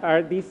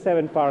are these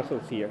 7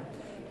 parcels here.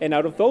 And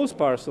out of those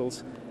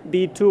parcels,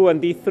 D2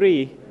 and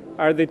D3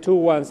 are the 2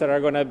 ones that are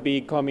going to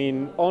be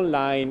coming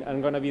online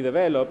and going to be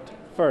developed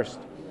first.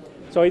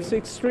 So it's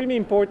extremely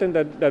important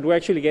that we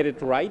actually get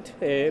it right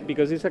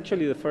because it's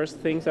actually the first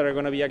things that are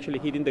going to be actually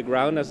hitting the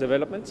ground as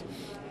developments.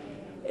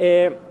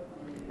 But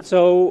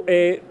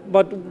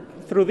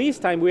through this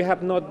time, we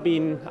have not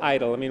been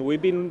idle. I mean,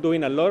 we've been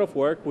doing a lot of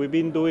work. We've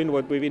been doing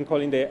what we've been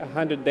calling the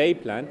 100-day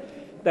plan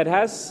that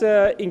has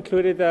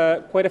included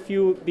quite a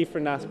few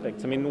different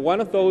aspects. I mean, one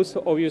of those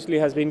obviously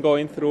has been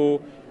going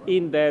through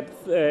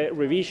in-depth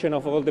revision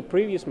of all the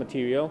previous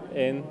material,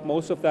 and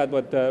most of that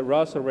what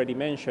Ross already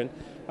mentioned,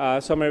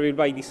 Somerville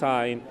by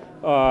design,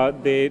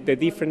 the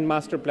different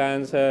master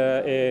plans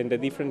and the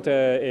different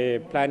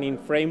planning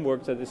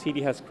frameworks that the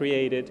city has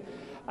created.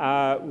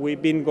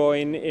 We've been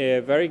going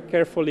very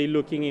carefully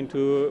looking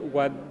into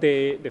what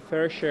the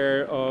fair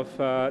share of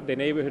the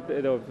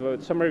neighborhood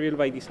of Somerville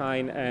by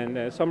design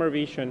and Summer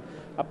Vision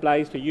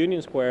applies to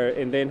Union Square,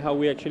 and then how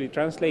we actually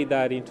translate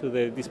that into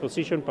the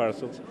disposition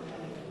parcels.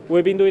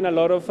 We've been doing a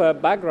lot of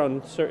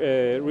background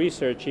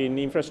research in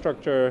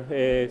infrastructure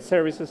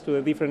services to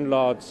the different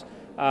lots,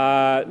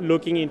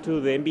 looking into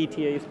the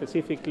MBTA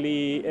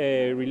specifically,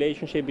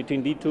 relationship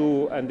between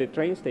D2 and the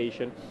train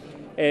station,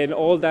 and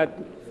all that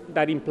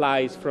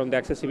implies from the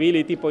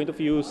accessibility point of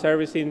view,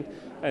 servicing,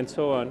 and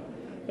so on.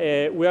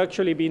 We've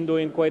actually been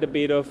doing quite a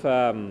bit of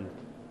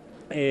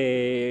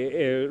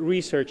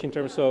research in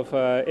terms of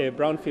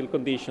brownfield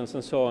conditions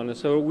and so on. And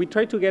so we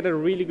try to get a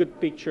really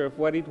good picture of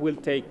what it will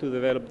take to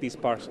develop these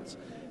parcels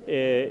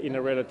in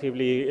a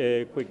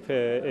relatively quick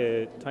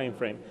time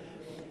frame.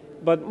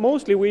 But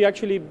mostly we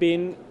actually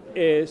been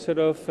sort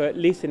of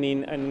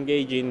listening and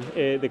engaging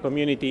the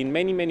community in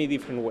many, many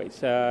different ways.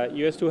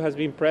 US2 has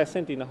been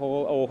present in a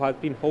whole, or has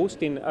been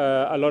hosting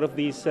a lot of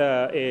these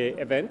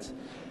events.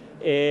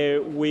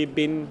 We've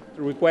been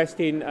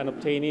requesting and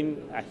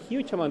obtaining a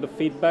huge amount of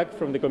feedback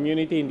from the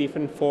community in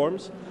different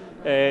forms,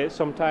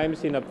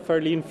 sometimes in a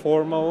fairly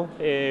informal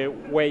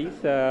ways,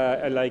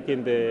 like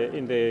in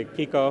the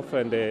kickoff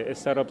and the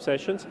startup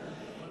sessions.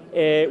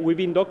 We've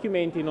been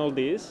documenting all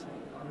this.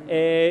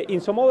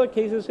 In some other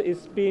cases,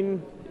 it's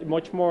been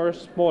much more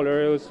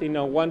smaller. It was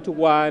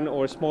one-to-one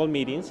or small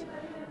meetings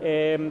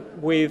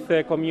with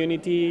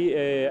community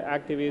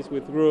activists,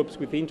 with groups,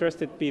 with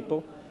interested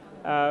people.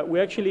 We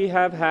actually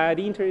have had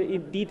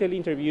detailed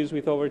interviews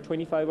with over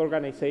 25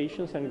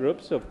 organizations and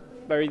groups of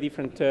very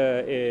different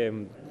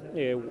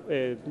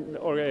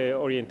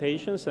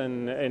orientations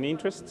and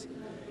interests.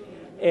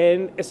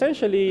 And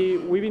essentially,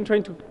 we've been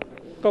trying to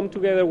come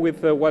together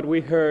with what we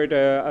heard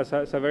as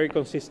a very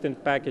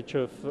consistent package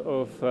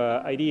of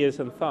ideas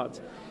and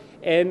thoughts.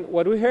 And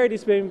what we heard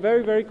is been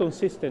very, very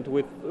consistent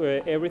with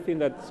everything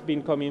that's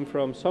been coming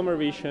from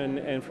Somervision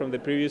and from the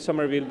previous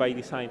Somerville by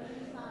Design.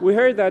 We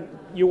heard that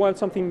you want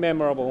something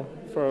memorable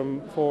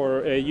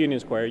for Union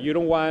Square. You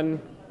don't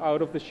want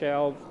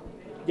out-of-the-shelf,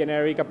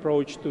 generic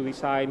approach to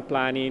design,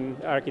 planning,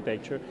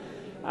 architecture.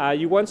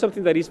 You want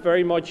something that is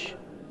very much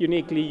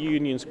uniquely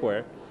Union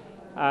Square.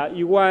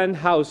 You want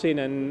housing,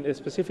 and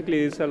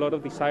specifically there's a lot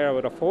of desire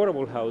about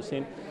affordable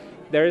housing.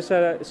 There is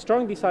a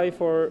strong desire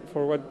for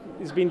what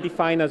is being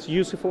defined as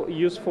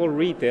useful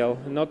retail,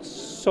 not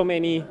so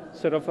many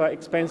sort of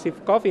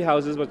expensive coffee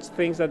houses, but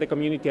things that the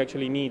community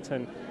actually needs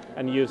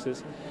and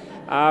uses.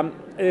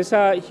 There's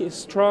a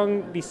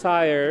strong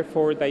desire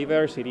for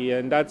diversity,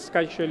 and that's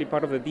actually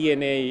part of the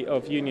DNA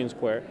of Union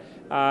Square.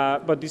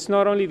 But it's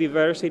not only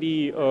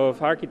diversity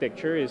of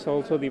architecture, it's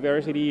also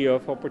diversity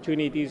of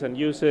opportunities and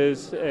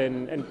uses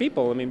and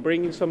people. I mean,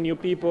 bringing some new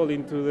people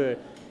into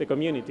the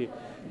community.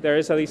 There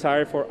is a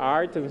desire for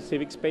art and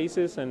civic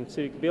spaces and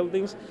civic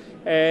buildings,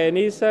 and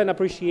it's an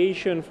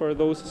appreciation for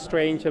those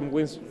strange and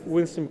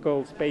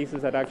whimsical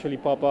spaces that actually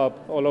pop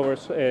up all over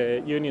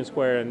Union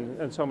Square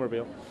and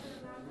Somerville.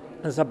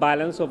 There's a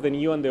balance of the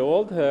new and the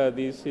old.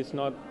 This is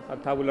not a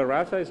tabula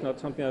rasa. It's not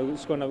something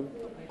that's going to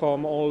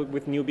come all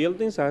with new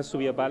buildings. There has to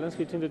be a balance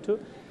between the two.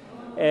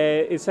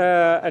 It's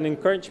an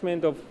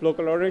encouragement of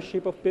local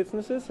ownership of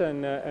businesses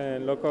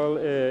and local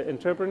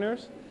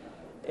entrepreneurs.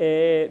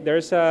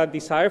 There's a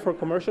desire for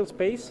commercial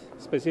space,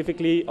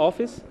 specifically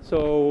office.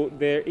 So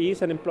there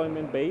is an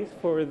employment base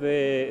for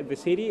the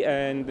city,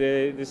 and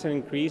there's an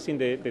increase in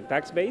the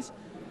tax base.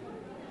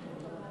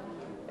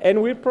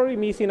 And we're probably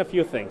missing a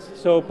few things.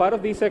 So part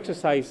of these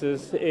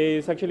exercises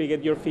is actually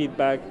get your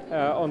feedback,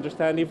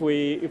 understand if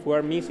we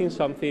are missing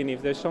something,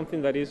 if there's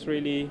something that is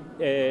really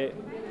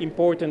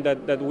important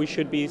that we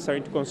should be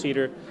starting to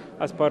consider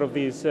as part of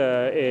this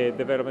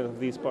development of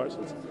these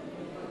parcels.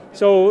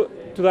 So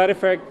to that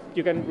effect,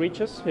 you can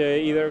reach us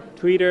either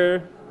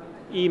Twitter,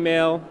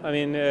 email. I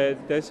mean,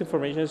 this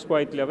information is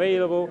widely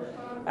available.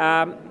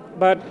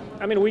 But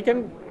I mean, we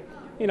can,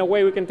 in a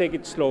way, we can take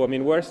it slow. I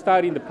mean, we're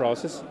starting the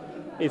process.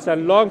 It's a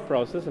long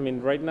process. I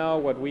mean, right now,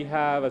 what we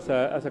have as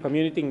a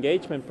community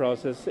engagement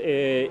process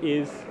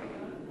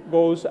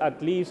goes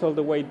at least all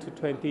the way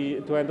to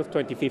end of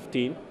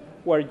 2015.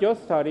 We're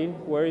just starting.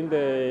 We're in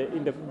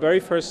the very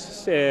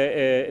first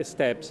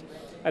steps.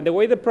 And the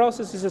way the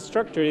process is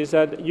structured is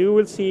that you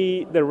will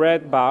see the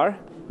red bar.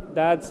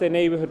 That's the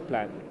neighborhood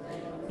plan.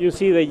 You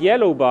see the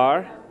yellow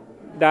bar.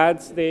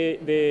 That's the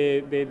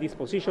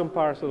disposition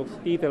parcels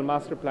detailed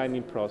master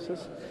planning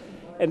process.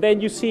 And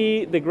then you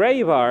see the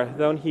gray bar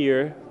down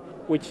here,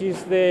 which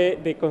is the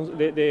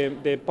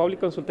public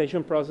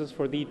consultation process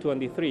for D2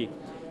 and D3.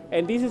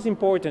 And this is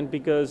important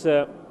because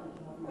the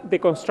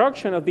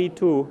construction of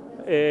D2,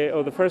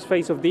 or the first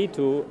phase of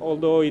D2,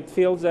 although it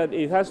feels that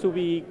it has to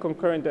be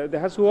concurrent, it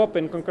has to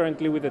open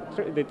concurrently with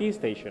the T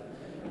station.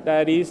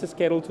 That is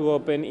scheduled to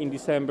open in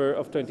December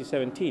of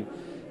 2017.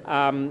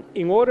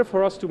 In order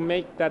for us to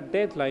make that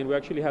deadline, we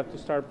actually have to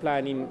start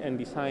planning and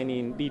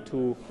designing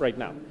D2 right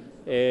now.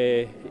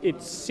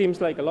 It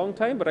seems like a long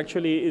time, but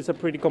actually it's a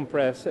pretty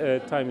compressed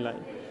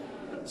timeline.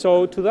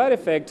 So to that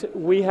effect,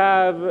 we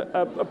have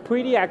a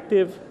pretty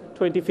active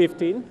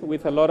 2015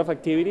 with a lot of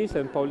activities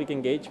and public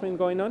engagement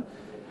going on,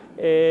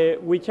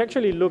 which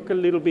actually look a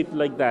little bit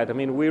like that. I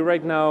mean, we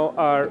right now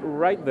are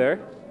right there,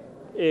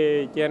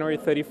 January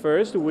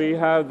 31st. We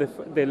have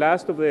the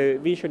last of the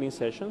visioning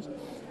sessions.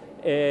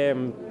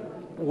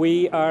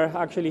 We are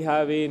actually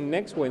having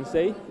next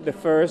Wednesday the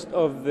first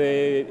of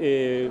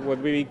the what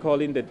we call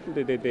in the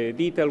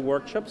detailed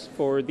workshops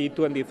for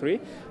D2 and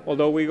D3.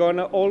 Although we're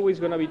always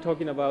gonna be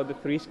talking about the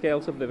three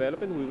scales of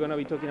development. We're gonna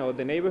be talking about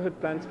the neighborhood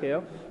plan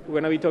scale.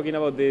 We're gonna be talking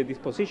about the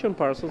disposition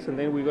parcels, and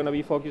then we're gonna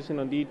be focusing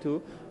on D2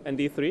 and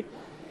D3.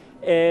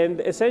 And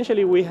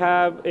essentially, we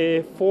have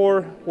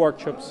 4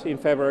 workshops in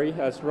February,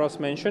 as Ross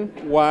mentioned.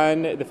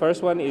 The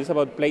first one is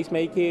about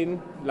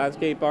placemaking,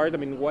 landscape art. I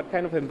mean, what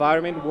kind of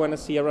environment we want to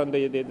see around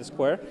the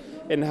square,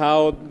 and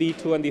how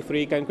D2 and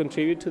D3 can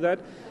contribute to that.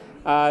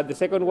 The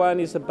second one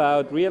is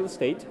about real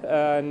estate,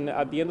 and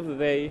at the end of the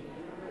day,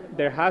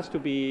 there has to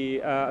be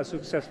a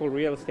successful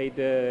real estate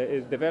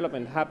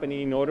development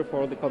happening in order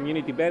for the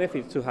community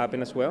benefits to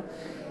happen as well.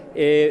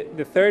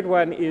 The third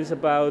one is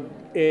about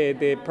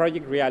the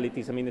project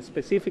realities. I mean,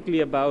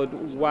 specifically about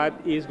what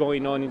is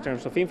going on in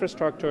terms of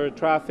infrastructure,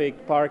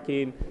 traffic,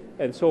 parking,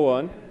 and so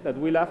on, that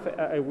will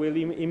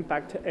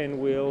impact and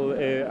will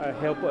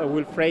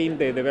will frame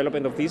the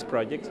development of these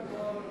projects.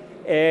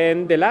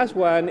 And the last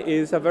one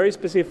is a very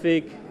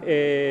specific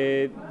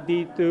D2,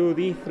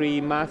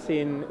 D3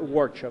 massing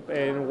workshop.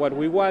 And what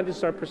we want is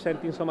start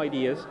presenting some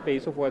ideas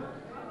based on what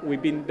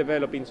we've been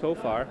developing so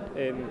far.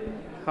 And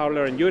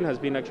Howler and Yoon has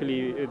been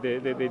actually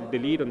the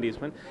lead on this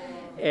one.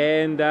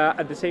 And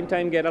at the same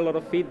time, get a lot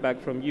of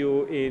feedback from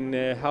you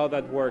in how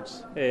that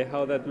works,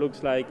 how that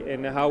looks like,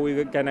 and how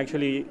we can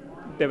actually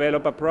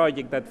develop a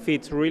project that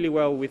fits really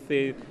well with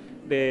the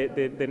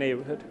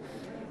neighborhood.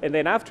 And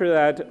then after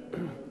that,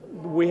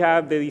 we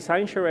have the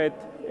design charrette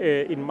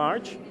in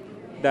March.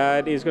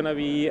 That is going to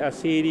be a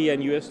city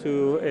and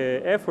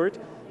US2 effort.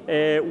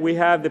 We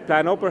have the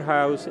Plan Opera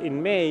House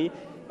in May,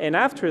 and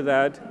after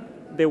that,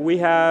 we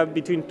have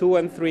between 2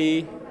 and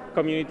 3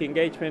 community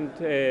engagement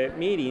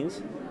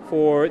meetings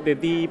for the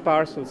D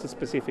parcels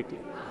specifically.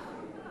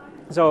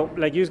 So,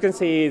 like you can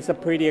see, it's a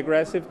pretty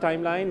aggressive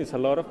timeline. It's a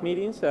lot of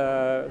meetings.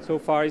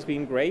 So far, it's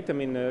been great. I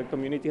mean, the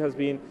community has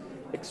been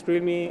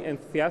extremely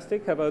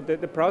enthusiastic about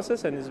the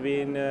process and has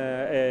been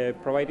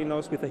providing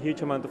us with a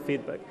huge amount of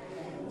feedback.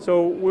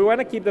 So we want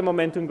to keep the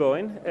momentum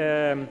going,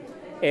 and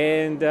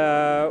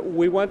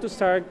we want to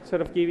start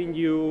sort of giving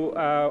you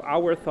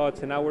our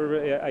thoughts and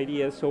our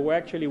ideas, so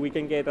actually we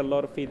can get a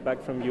lot of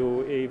feedback from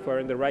you if we're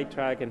on the right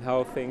track and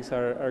how things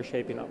are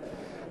shaping up.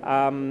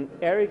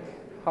 Eric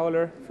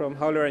Howler from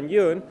Howler and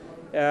Yoon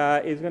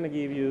is going to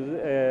give you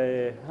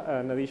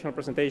an additional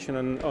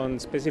presentation on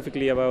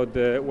specifically about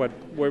what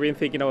we've been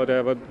thinking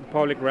about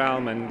public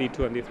realm and D2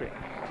 and D3.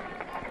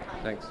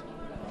 Thanks.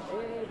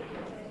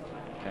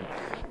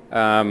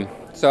 Okay.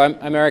 So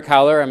I'm Eric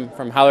Howler. I'm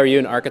from Howler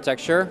Yoon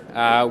Architecture.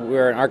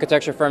 We're an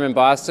architecture firm in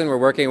Boston. We're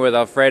working with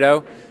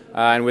Alfredo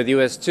and with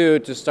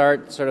US2 to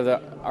start sort of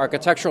the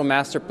architectural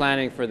master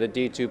planning for the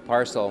D2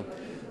 parcel.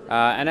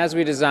 And as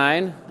we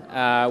design,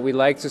 we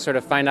like to sort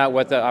of find out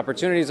what the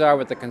opportunities are,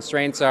 what the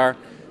constraints are,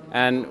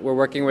 and we're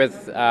working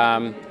with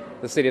the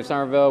City of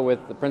Somerville,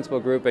 with the Principal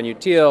Group and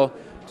UTIL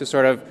to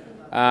sort of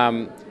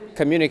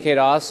communicate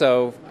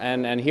also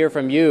and hear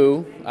from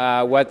you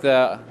what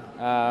the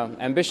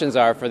ambitions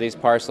are for these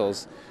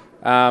parcels.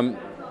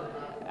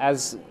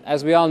 As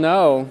we all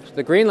know,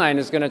 the Green Line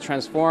is going to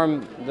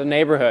transform the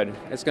neighborhood.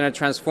 It's going to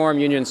transform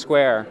Union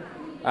Square,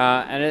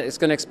 and it's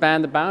going to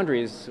expand the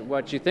boundaries.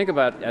 What you think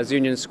about as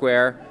Union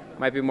Square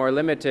might be more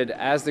limited.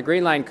 As the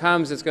Green Line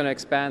comes, it's going to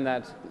expand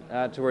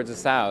that towards the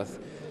south.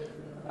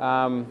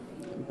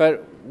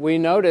 But we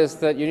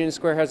noticed that Union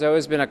Square has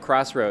always been a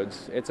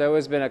crossroads. It's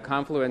always been a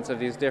confluence of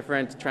these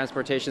different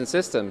transportation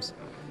systems.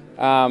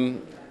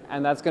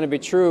 And that's going to be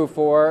true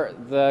for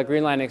the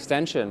Green Line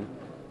extension.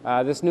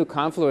 This new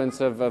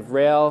confluence of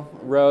rail,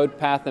 road,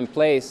 path, and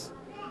place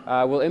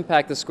will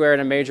impact the square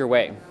in a major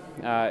way.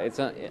 It's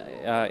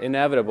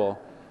inevitable.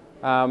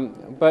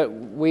 But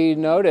we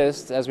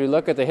noticed, as we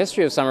look at the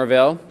history of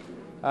Somerville,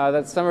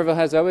 that Somerville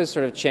has always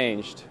sort of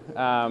changed.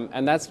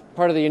 And that's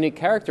part of the unique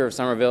character of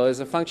Somerville, is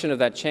a function of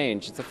that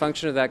change. It's a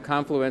function of that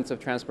confluence of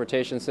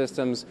transportation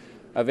systems,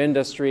 of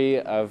industry,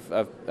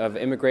 of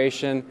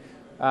immigration.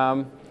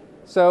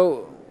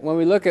 So when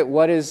we look at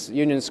what is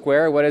Union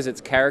Square, what is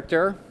its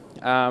character,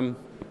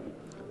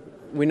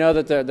 we know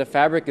that the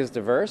fabric is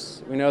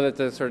diverse. We know that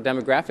the sort of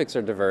demographics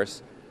are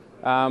diverse.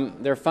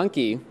 They're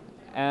funky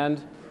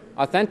and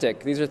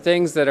authentic. These are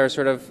things that are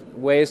sort of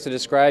ways to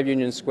describe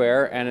Union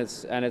Square and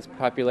its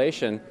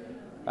population.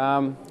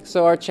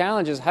 So our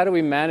challenge is, how do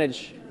we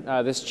manage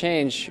this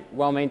change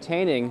while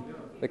maintaining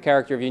the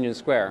character of Union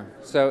Square?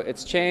 So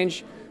it's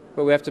change,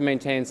 but we have to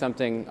maintain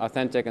something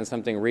authentic and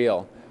something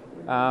real.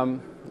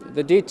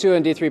 The D2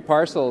 and D3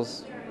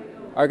 parcels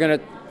are going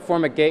to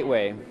form a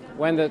gateway.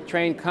 When the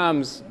train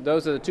comes,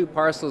 those are the two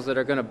parcels that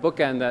are going to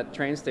bookend that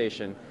train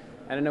station.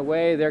 And in a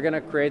way, they're going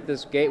to create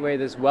this gateway,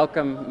 this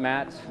welcome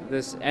mat,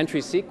 this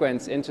entry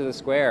sequence into the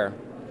square.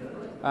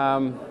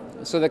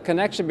 So the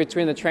connection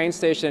between the train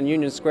station and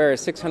Union Square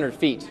is 600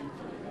 feet.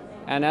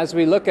 And as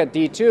we look at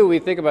D2, we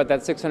think about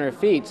that 600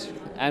 feet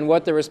and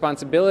what the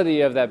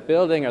responsibility of that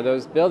building or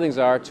those buildings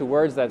are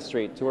towards that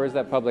street, towards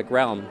that public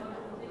realm.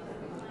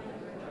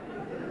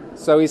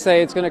 So we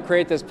say it's going to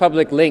create this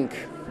public link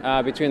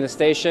between the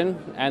station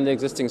and the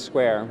existing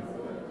square.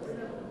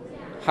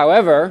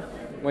 However,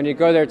 when you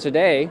go there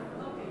today,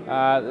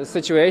 the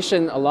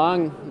situation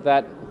along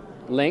that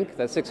link,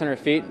 that 600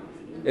 feet,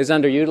 is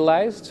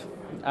underutilized.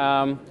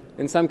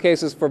 In some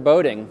cases for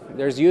boating.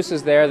 There's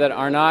uses there that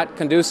are not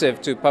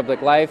conducive to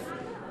public life,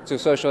 to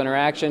social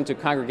interaction, to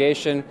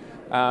congregation.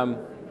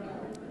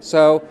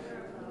 So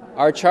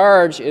our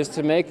charge is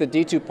to make the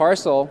D2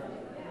 parcel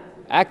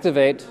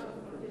activate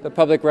the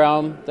public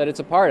realm that it's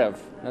a part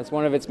of. That's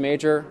one of its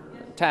major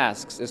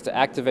tasks is to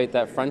activate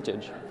that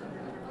frontage.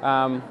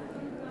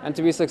 And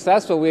to be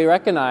successful, we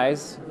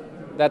recognize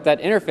that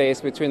that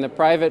interface between the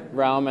private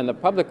realm and the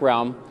public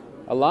realm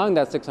along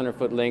that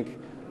 600-foot link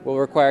will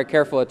require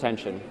careful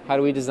attention. How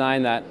do we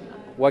design that?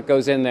 What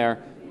goes in there?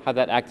 How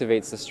that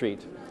activates the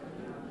street?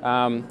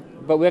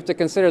 But we have to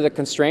consider the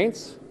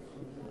constraints,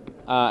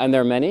 and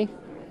there are many,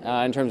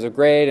 in terms of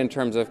grade, in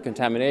terms of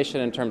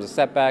contamination, in terms of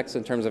setbacks,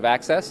 in terms of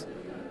access,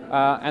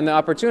 and the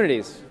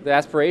opportunities, the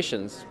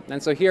aspirations.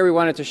 And so here we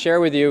wanted to share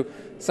with you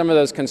some of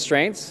those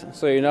constraints,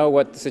 so you know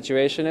what the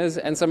situation is,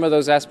 and some of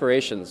those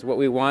aspirations, what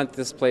we want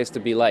this place to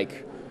be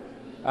like.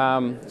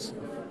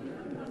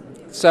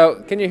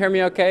 So, can you hear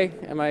me okay?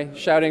 Am I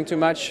shouting too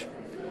much?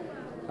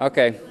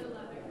 Okay.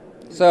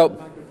 So,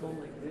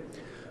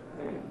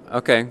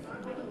 okay.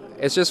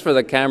 It's just for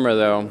the camera,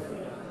 though.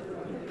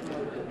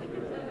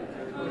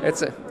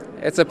 It's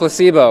a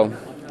placebo.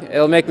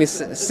 It'll make me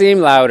seem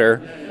louder.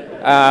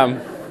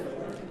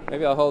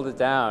 Maybe I'll hold it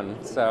down.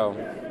 So,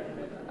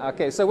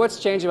 okay. So what's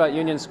changed about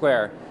Union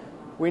Square?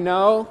 We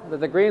know that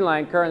the green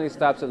line currently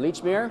stops at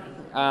Lechmere.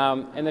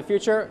 In the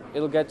future,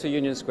 it'll get to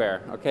Union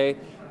Square. Okay.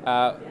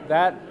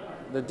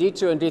 The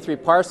D2 and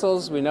D3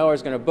 parcels we know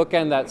is going to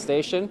bookend that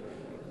station.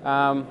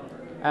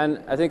 And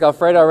I think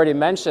Alfredo already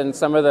mentioned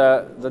some of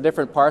the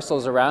different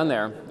parcels around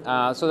there.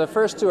 So the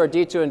first two are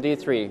D2 and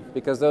D3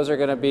 because those are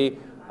going to be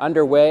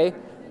underway.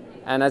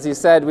 And as he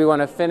said, we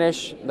want to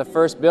finish the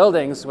first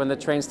buildings when the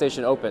train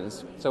station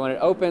opens. So when it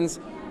opens,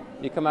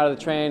 you come out of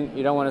the train,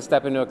 you don't want to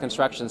step into a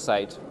construction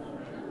site.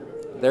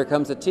 There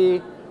comes the T.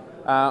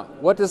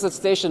 What does the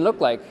station look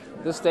like?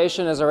 This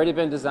station has already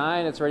been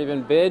designed, it's already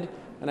been bid,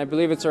 and I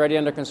believe it's already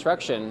under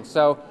construction.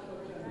 So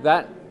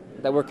that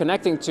we're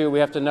connecting to, we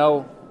have to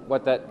know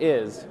what that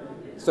is.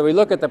 So we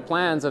look at the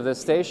plans of this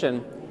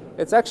station.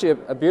 It's actually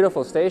a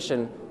beautiful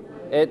station.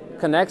 It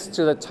connects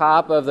to the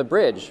top of the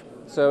bridge.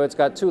 So it's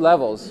got two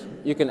levels.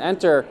 You can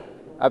enter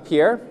up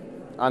here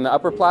on the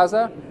upper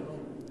plaza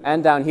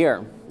and down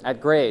here at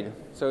grade.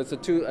 So it's a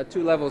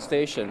two-level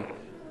station.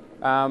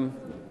 And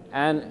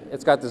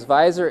it's got this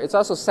visor. It's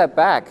also set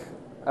back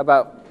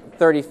about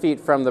 30 feet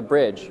from the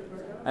bridge,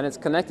 and it's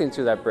connecting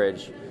to that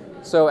bridge.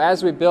 So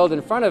as we build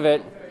in front of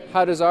it,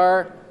 how does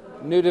our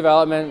new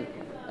development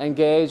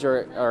engage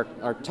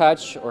or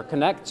touch or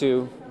connect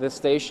to this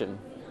station?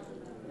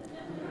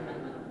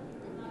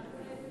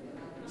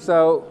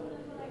 So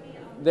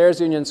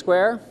there's Union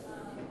Square,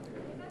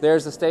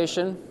 there's the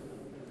station,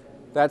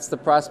 that's the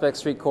Prospect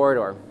Street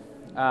corridor,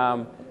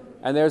 and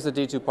there's the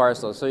D2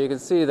 parcel. So you can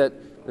see that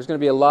there's going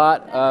to be a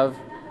lot of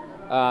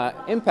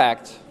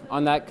impact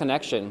on that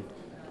connection.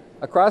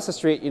 Across the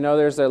street,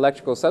 there's the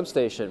electrical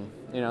substation,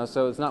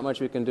 so there's not much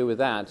we can do with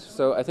that.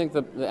 So I think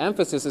the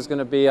emphasis is going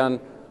to be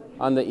on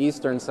the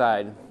eastern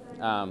side.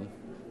 The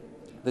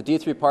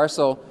D3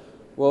 parcel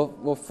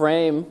will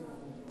frame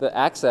the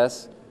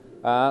access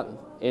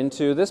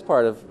into this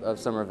part of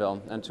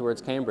Somerville and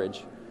towards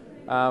Cambridge.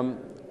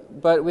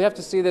 But we have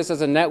to see this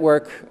as a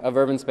network of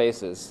urban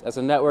spaces, as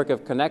a network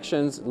of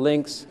connections,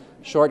 links,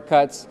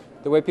 shortcuts,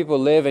 the way people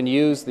live and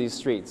use these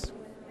streets.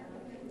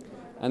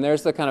 And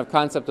there's the kind of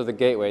concept of the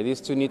gateway. These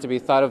two need to be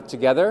thought of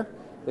together.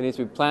 They need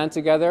to be planned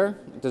together,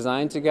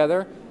 designed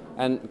together,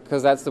 and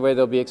because that's the way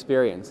they'll be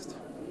experienced.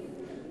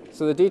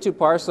 So the D2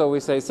 parcel,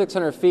 we say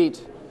 600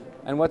 feet,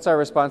 and what's our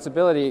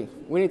responsibility?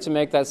 We need to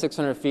make that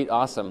 600 feet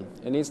awesome.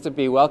 It needs to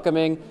be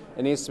welcoming,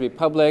 it needs to be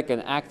public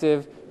and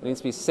active, it needs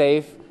to be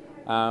safe.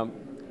 But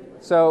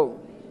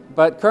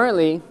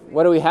currently,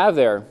 what do we have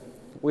there?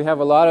 We have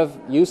a lot of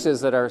uses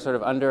that are sort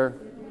of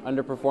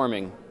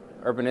underperforming,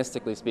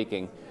 urbanistically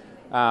speaking.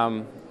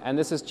 And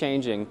this is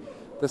changing.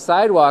 The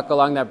sidewalk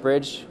along that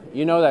bridge,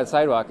 that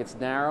sidewalk, it's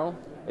narrow,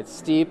 it's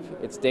steep,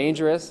 it's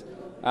dangerous.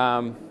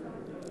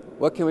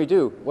 What can we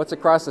do? What's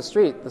across the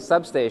street? The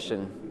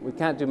substation. We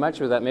can't do much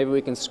with that. Maybe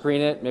we can screen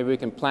it, maybe we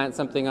can plant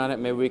something on it,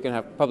 maybe we can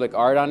have public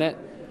art on it.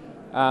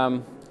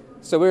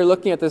 So we were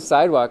looking at this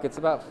sidewalk. It's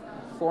about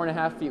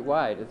 4.5 feet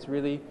wide. It's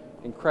really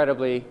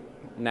incredibly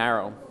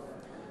narrow.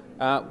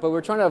 But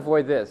we're trying to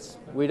avoid this.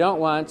 We don't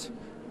want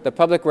the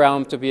public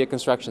realm to be a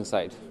construction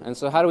site. And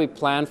so how do we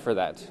plan for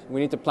that? We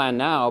need to plan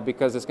now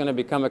because it's going to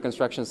become a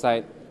construction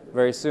site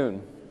very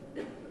soon.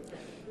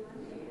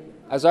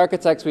 As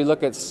architects, we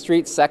look at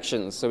street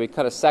sections. So we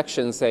cut a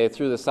section, say,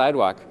 through the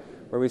sidewalk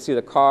where we see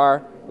the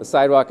car, the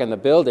sidewalk, and the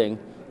building.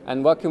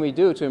 And what can we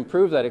do to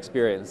improve that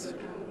experience?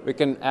 We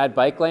can add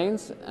bike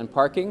lanes and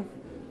parking.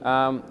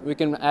 We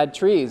can add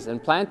trees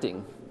and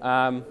planting.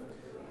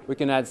 We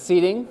can add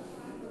seating.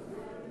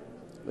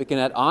 We can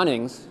add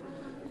awnings.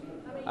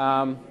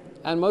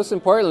 And most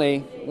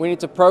importantly, we need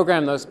to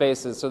program those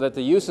spaces so that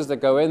the uses that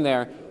go in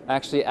there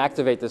actually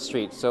activate the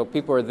street. So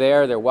people are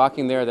there, they're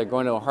walking there, they're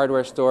going to a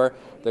hardware store,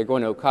 they're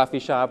going to a coffee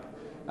shop.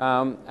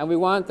 And we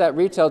want that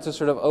retail to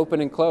sort of open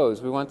and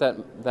close. We want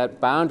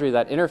that boundary,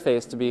 that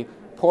interface to be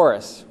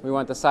porous. We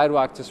want the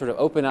sidewalk to sort of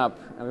open up,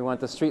 and we want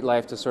the street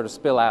life to sort of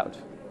spill out.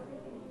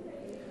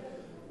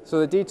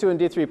 So the D2 and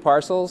D3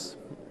 parcels,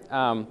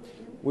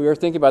 we were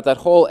thinking about that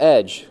whole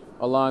edge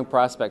along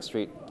Prospect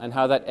Street, and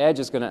how that edge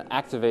is going to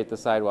activate the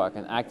sidewalk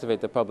and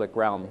activate the public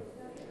realm.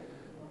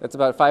 It's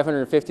about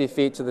 550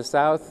 feet to the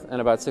south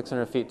and about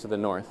 600 feet to the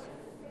north.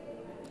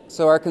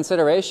 So our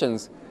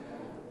considerations: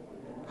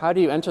 how do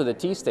you enter the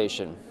T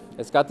station?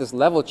 It's got this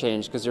level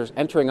change because you're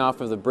entering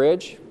off of the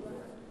bridge,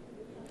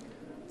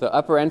 the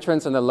upper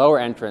entrance and the lower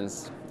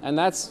entrance. And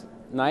that's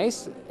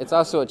nice. It's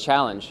also a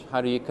challenge.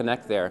 How do you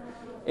connect there?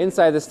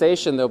 Inside the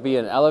station, there'll be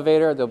an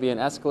elevator, there'll be an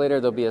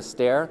escalator, there'll be a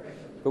stair.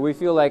 But we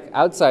feel like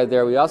outside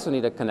there, we also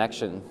need a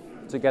connection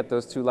to get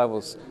those two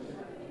levels.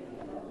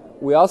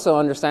 We also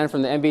understand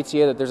from the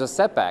MBTA that there's a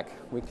setback.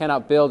 We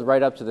cannot build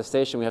right up to the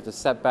station. We have to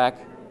set back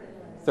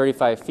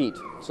 35 feet.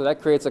 So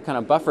that creates a kind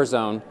of buffer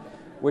zone,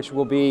 which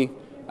will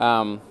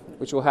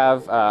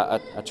have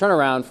a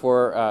turnaround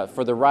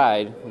for the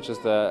ride, which is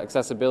the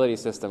accessibility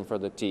system for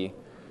the T.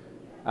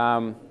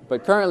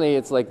 But currently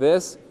it's like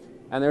this,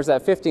 and there's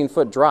that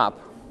 15-foot drop.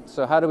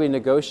 So how do we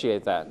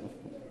negotiate that?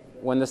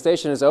 When the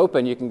station is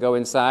open, you can go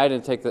inside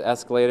and take the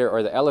escalator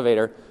or the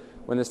elevator.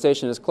 When the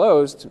station is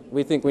closed,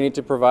 we think we need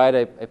to provide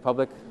a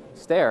public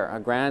stair, a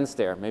grand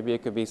stair. Maybe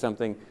it could be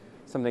something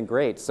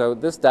great. So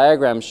this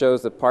diagram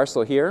shows the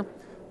parcel here,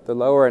 the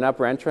lower and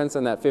upper entrance,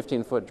 and that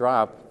 15-foot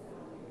drop.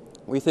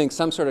 We think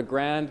some sort of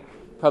grand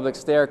public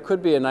stair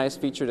could be a nice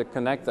feature to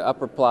connect the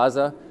upper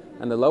plaza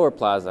and the lower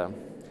plaza.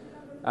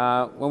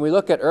 When we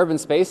look at urban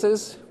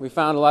spaces, we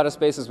found a lot of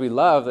spaces we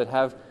love that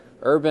have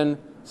urban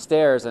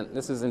stairs, and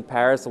this is in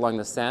Paris along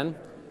the Seine.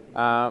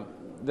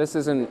 This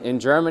is in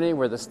Germany,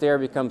 where the stair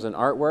becomes an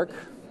artwork.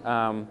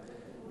 And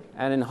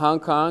in Hong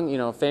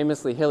Kong,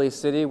 famously hilly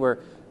city,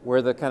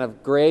 where the kind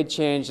of grade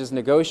change is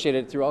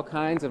negotiated through all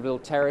kinds of little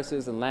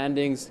terraces and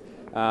landings,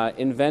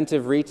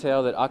 inventive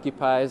retail that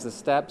occupies the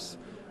steps.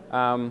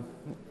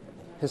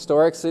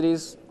 Historic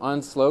cities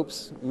on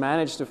slopes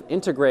manage to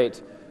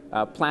integrate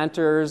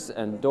planters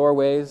and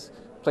doorways,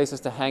 places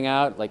to hang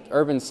out, like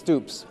urban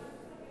stoops.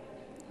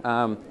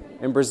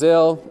 In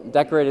Brazil,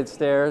 decorated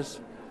stairs.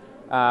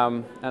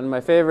 And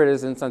my favorite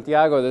is in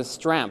Santiago, this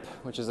stramp,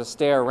 which is a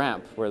stair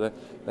ramp, where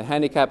the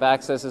handicap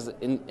access is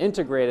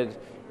integrated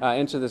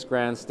into this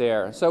grand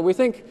stair. So we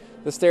think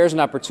the stair is an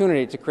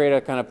opportunity to create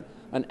a kind of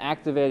an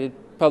activated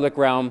public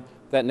realm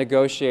that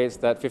negotiates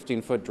that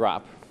 15-foot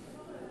drop.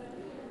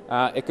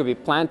 It could be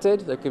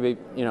planted. There could be,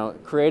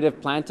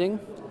 creative planting.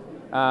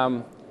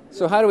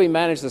 So how do we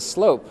manage the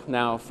slope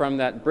now from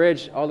that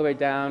bridge all the way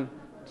down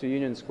to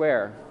Union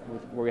Square,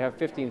 where we have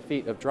 15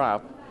 feet of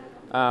drop?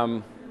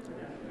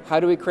 How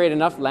do we create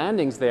enough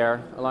landings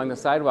there along the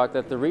sidewalk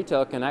that the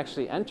retail can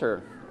actually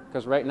enter?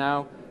 Because right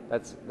now,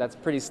 that's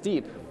pretty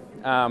steep.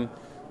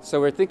 So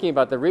we're thinking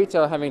about the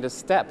retail having to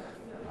step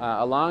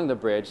along the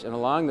bridge and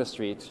along the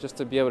streets just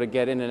to be able to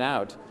get in and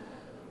out.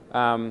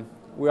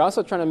 We're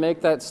also trying to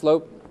make that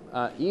slope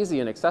easy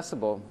and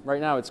accessible.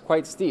 Right now, it's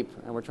quite steep,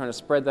 and we're trying to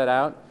spread that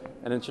out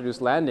and introduce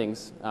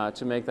landings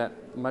to make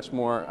that much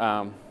more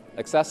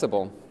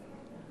accessible.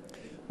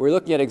 We're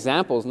looking at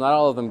examples, not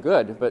all of them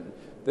good, but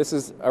this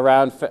is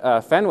around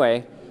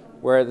Fenway,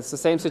 where it's the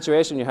same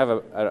situation. You have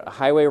a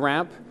highway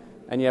ramp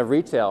and you have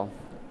retail,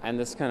 and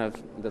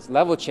this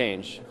level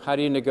change. How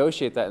do you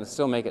negotiate that and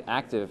still make it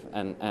active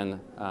and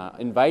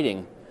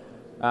inviting?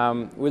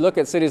 We look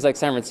at cities like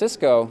San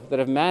Francisco that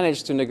have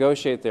managed to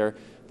negotiate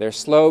their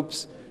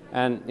slopes,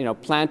 and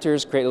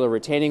planters create little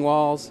retaining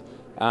walls.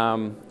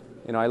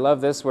 I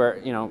love this,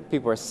 where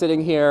people are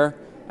sitting here,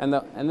 and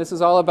this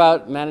is all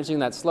about managing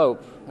that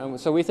slope. And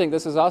so we think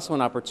this is also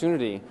an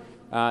opportunity.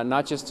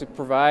 Not just to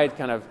provide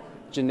kind of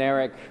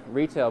generic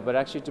retail, but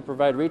actually to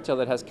provide retail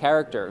that has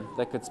character,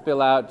 that could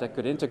spill out, that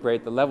could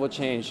integrate the level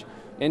change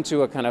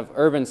into a kind of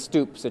urban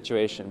stoop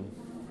situation.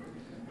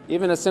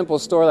 Even a simple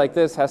store like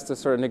this has to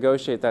sort of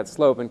negotiate that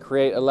slope and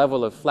create a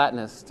level of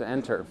flatness to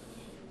enter.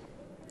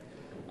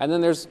 And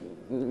then there's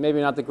maybe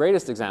not the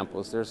greatest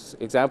examples. There's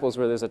examples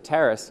where there's a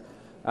terrace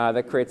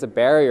that creates a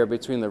barrier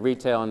between the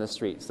retail and the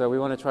street. So we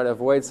want to try to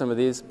avoid some of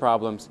these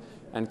problems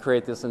and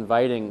create this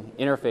inviting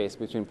interface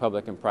between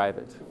public and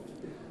private.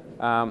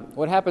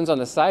 What happens on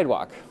the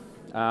sidewalk?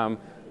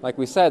 Like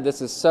we said,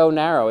 this is so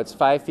narrow, it's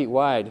 5 feet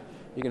wide.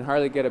 You can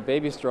hardly get a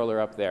baby stroller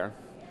up there.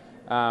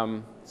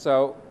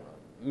 So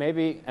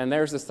maybe, and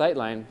there's the sight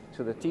line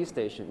to the T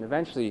station.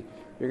 Eventually,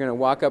 you're going to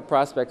walk up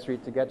Prospect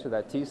Street to get to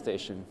that T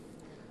station.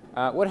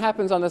 What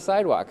happens on the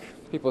sidewalk?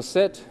 People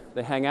sit,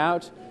 they hang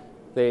out,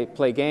 they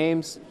play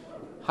games.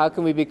 How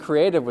can we be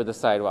creative with the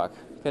sidewalk?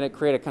 Can it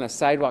create a kind of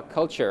sidewalk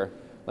culture,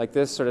 like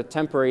this sort of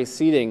temporary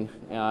seating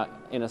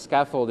in a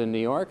scaffold in New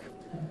York?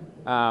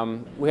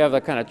 We have a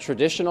kind of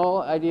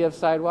traditional idea of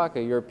sidewalk,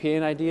 a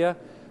European idea.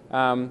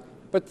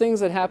 But things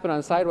that happen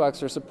on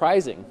sidewalks are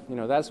surprising.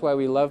 That's why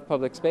we love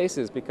public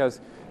spaces,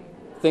 because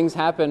things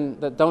happen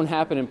that don't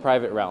happen in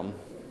private realm.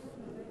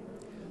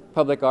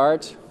 Public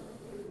art.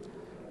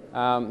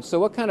 So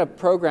what kind of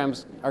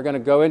programs are going to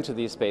go into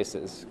these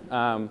spaces?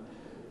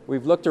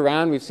 We've looked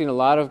around. We've seen a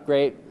lot of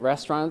great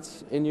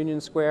restaurants in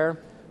Union Square.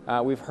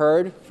 We've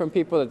heard from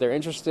people that they're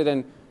interested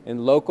in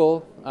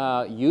local,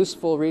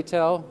 useful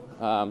retail,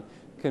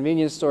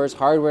 convenience stores,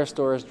 hardware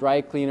stores, dry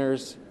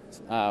cleaners,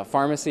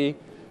 pharmacy.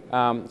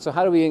 So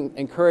how do we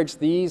encourage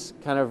these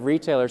kind of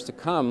retailers to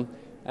come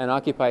and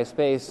occupy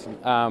space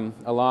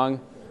along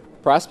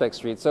Prospect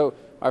Street? So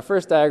our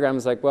first diagram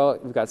is like, well,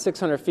 we've got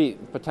 600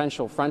 feet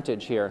potential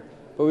frontage here,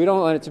 but we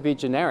don't want it to be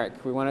generic.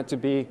 We want it to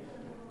be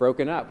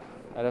broken up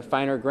at a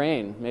finer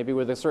grain, maybe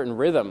with a certain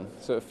rhythm,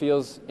 so it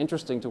feels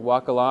interesting to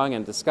walk along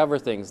and discover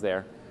things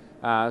there.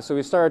 So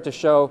we started to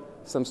show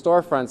some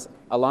storefronts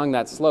along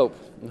that slope,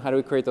 and how do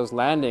we create those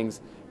landings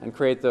and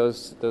create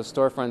those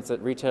storefronts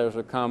that retailers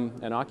would come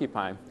and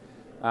occupy.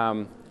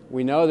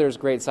 We know there's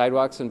great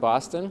sidewalks in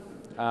Boston.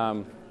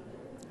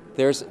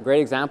 There's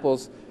great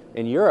examples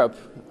in Europe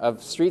of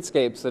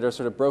streetscapes that are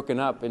sort of broken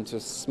up into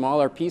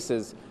smaller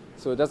pieces,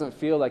 so it doesn't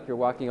feel like you're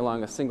walking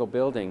along a single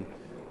building.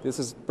 This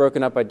is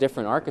broken up by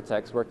different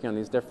architects working on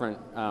these different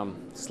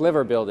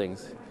sliver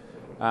buildings.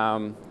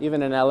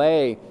 Even in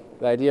LA,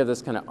 the idea of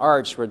this kind of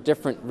arch where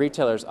different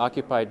retailers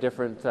occupy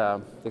different,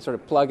 they sort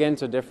of plug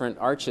into different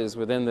arches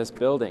within this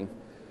building.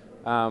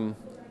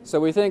 So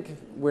we think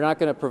we're not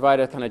going to provide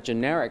a kind of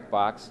generic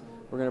box,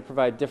 we're going to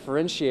provide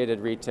differentiated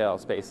retail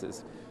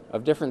spaces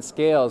of different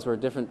scales where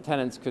different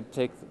tenants could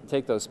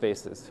take those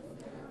spaces.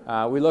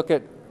 We look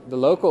at the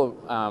local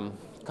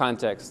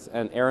context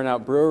and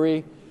Aeronaut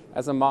Brewery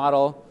as a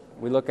model.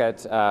 We look at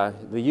the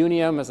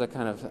Unium as a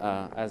kind of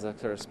as a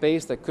sort of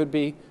space that could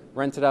be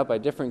rented out by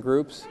different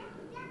groups.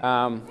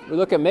 We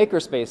look at maker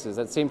spaces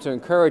that seem to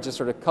encourage a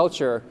sort of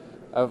culture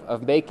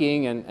of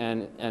making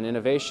and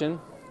innovation.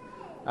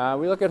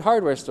 We look at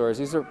hardware stores.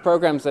 These are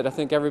programs that I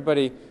think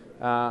everybody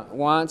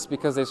wants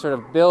because they sort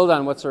of build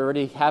on what's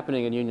already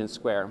happening in Union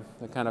Square,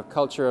 the kind of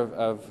culture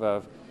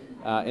of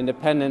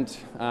independent,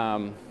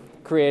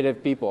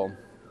 creative people.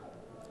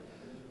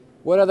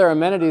 What other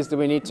amenities do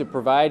we need to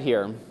provide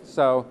here?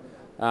 So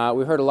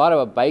we heard a lot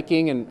about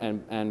biking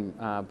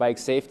and bike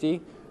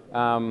safety.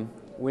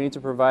 We need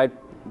to provide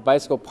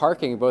bicycle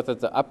parking both at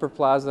the upper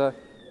plaza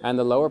and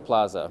the lower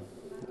plaza.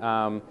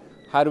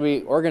 How do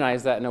we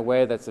organize that in a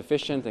way that's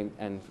efficient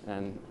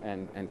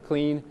and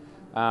clean?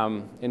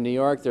 In New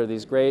York, there are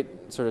these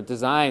great sort of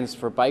designs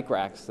for bike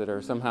racks that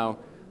are somehow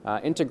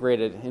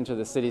integrated into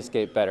the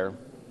cityscape better.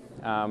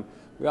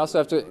 We also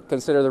have to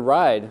consider the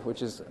ride,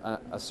 which is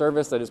a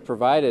service that is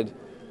provided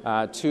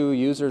to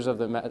users of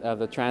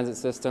the transit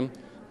system,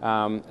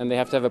 and they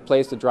have to have a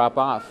place to drop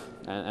off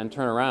and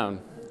turn around,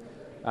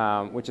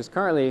 which is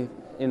currently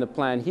in the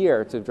plan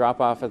here to drop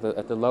off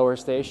at the lower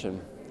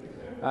station.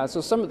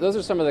 So those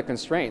are some of the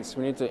constraints.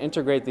 We need to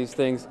integrate these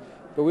things,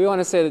 but we want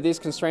to say that these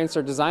constraints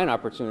are design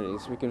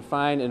opportunities. We can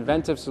find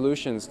inventive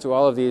solutions to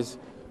all of these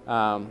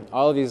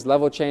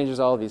level changes,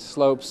 all of these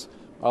slopes,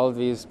 all of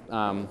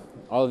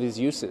these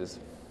uses.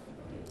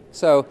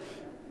 So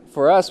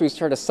for us, we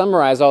try to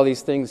summarize all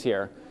these things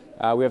here.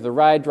 We have the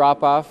ride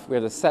drop-off, we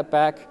have the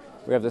setback,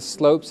 we have the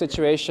slope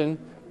situation,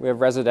 we have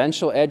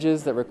residential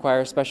edges that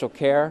require special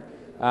care,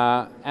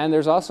 and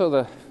there's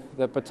also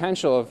the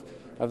potential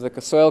of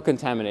the soil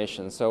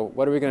contamination. So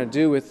what are we going to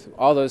do with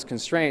all those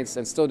constraints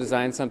and still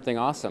design something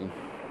awesome?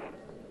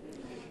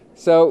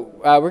 So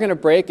we're going to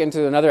break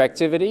into another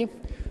activity.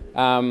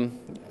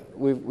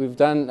 We've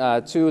done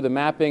the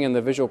mapping and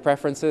the visual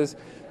preferences.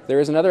 There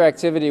is another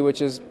activity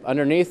which is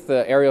underneath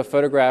the aerial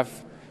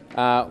photograph,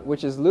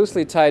 which is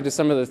loosely tied to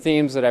some of the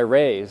themes that I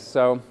raised.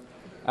 So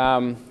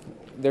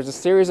there's a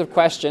series of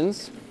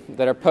questions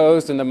that are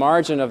posed in the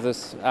margin of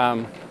this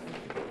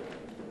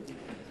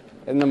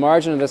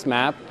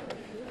map,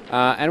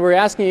 and we're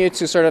asking you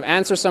to sort of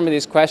answer some of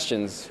these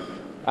questions.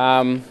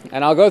 And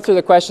I'll go through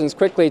the questions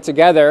quickly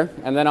together,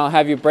 and then I'll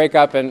have you break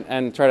up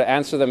and try to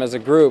answer them as a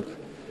group.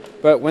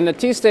 But when the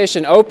T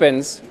station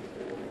opens,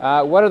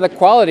 what are the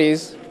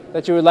qualities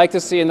that you would like to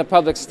see in the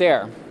public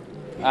stair?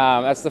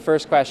 That's the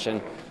first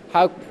question.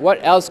 What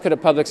else could a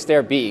public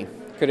stair be?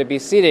 Could it be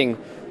seating?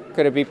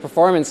 Could it be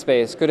performance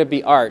space? Could it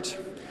be art?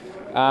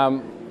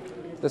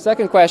 The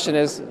second question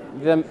is,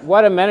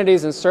 what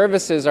amenities and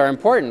services are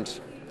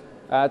important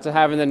to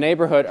have in the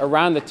neighborhood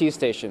around the T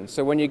station?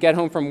 So when you get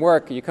home from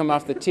work, you come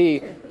off the T,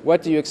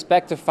 what do you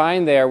expect to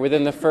find there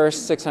within the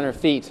first 600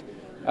 feet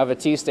of a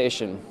T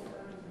station?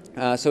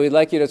 So we'd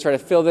like you to try to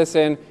fill this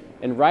in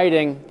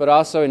writing, but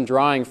also in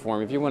drawing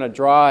form. If you want to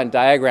draw and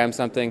diagram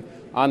something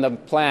on the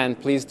plan,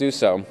 please do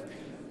so.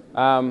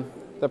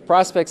 The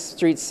Prospect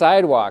Street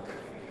sidewalk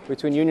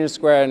between Union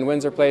Square and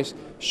Windsor Place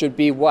should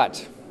be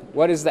what?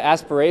 What is the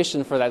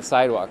aspiration for that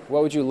sidewalk?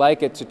 What would you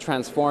like it to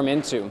transform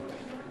into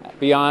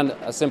beyond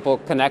a simple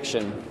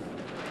connection?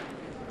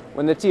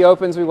 When the T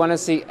opens, we want to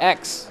see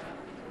X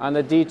on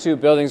the D2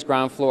 building's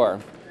ground floor.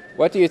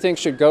 What do you think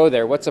should go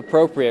there? What's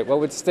appropriate? What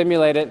would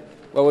stimulate it?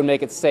 What would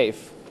make it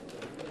safe?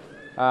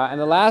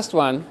 And the last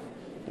one,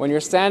 when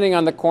you're standing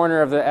on the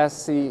corner of the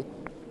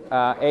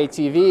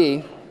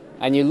SCATV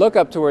and you look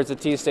up towards the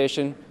T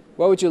station,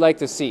 what would you like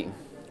to see?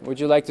 Would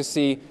you like to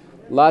see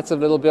lots of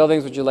little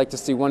buildings? Would you like to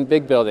see one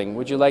big building?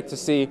 Would you like to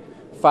see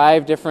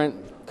 5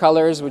 different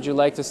colors? Would you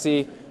like to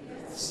see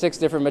 6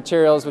 different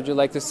materials? Would you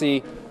like to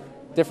see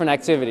different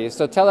activities?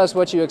 So tell us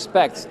what you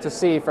expect to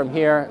see from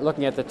here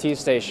looking at the T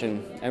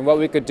station and what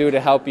we could do to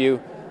help you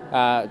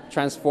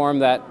transform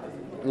that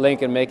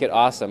link and make it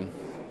awesome.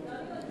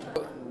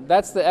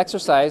 That's the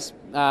exercise.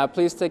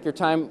 Please take your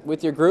time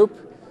with your group.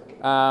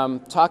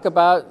 Talk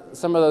about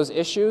some of those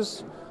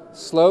issues.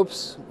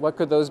 Slopes, what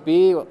could those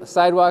be?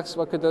 Sidewalks,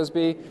 what could those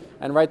be?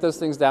 And write those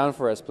things down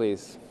for us,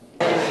 please.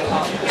 The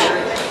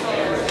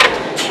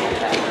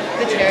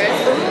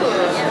terrace.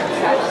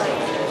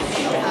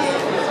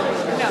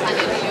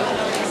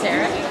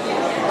 Sarah.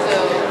 So,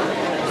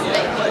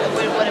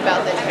 like, what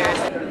about the terrace?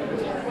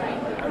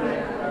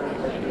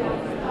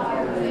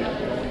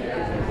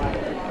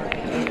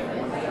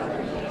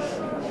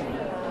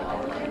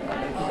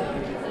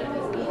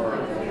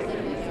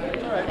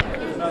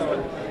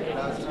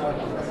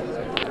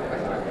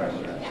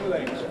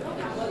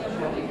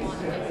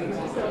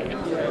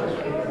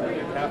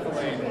 Half a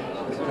lane,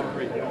 this is a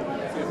free. This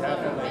is half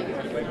a lane.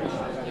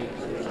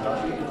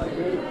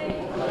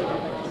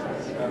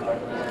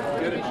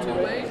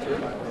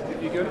 If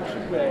you go to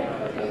two-way,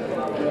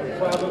 you'll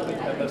probably,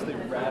 unless they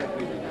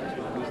radically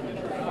reduce the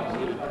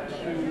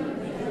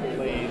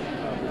two-lane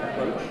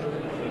approach,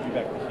 they'll be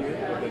back to here,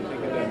 but then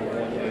take it down to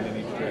one lane in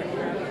each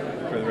direction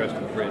for the rest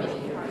of the bridge.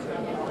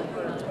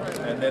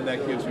 And then that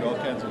gives you all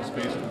kinds of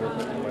space to work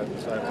with by the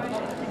sidewalks.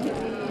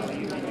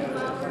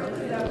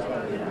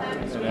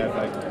 And add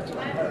bike lanes.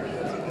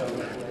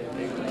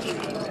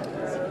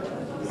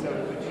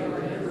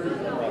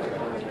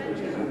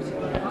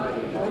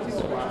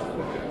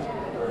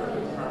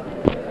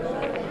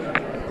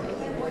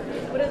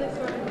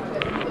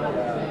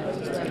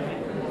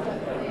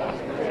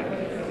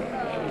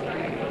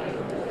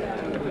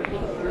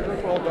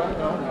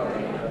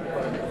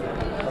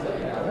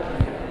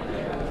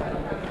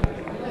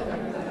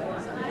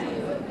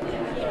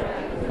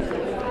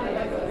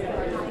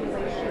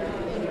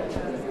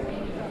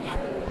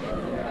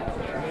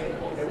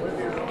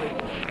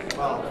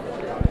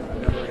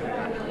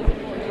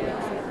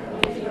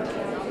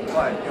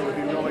 But it would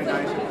be really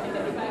nice.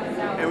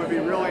 It would be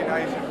really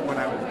nice if when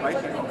I was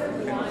biking in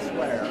the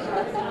square,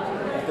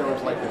 if there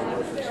was like a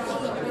grocery store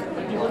on that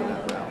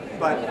route.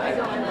 But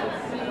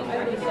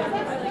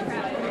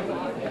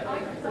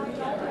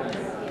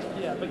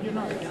Yeah, but you're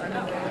not.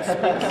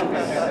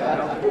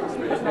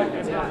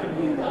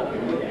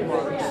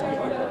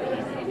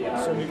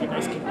 So maybe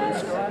nice convenience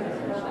store.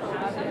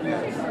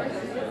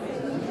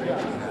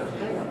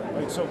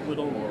 Like so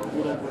little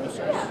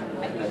grocers.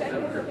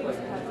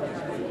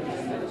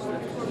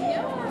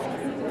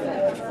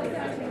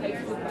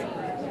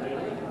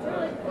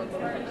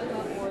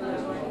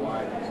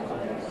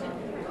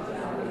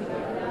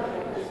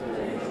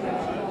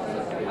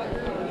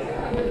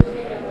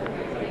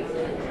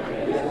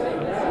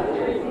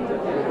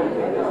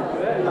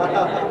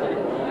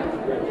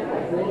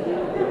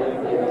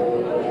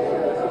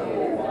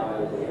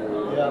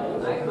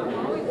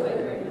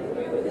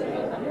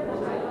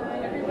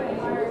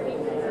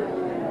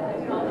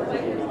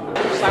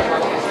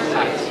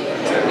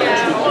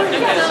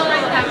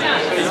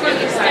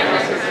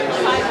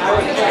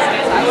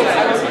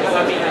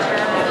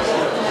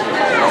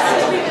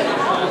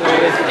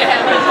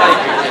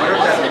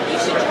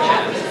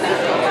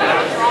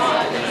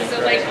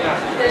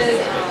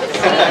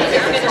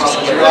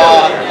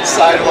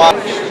 sidewalk.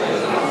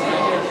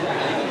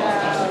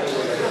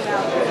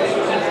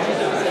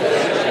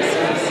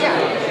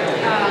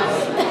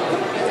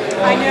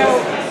 I know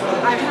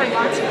I've heard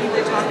lots of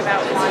people talk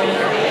about wanting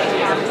a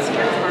pharmacy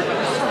or hardware.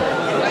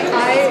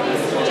 I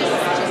just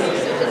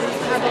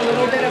have a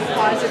little bit of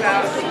pause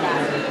about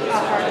a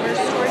hardware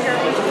store here,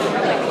 which is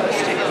really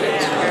close to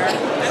here.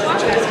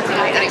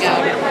 I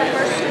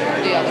hardware store.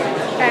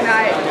 And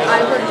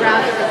I would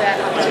rather that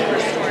a hardware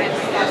store in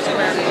the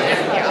square than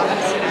the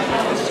opposite of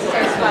the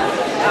stores. But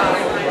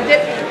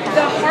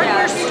the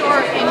hardware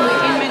store in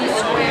Inman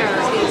Square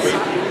is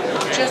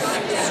just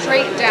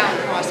straight down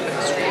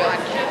Prospect Street on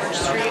Cambridge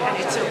Street, and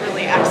it's a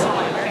really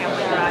excellent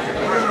family-run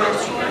hardware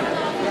store.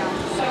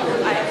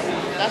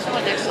 That's the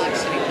one next to like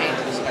City Paint.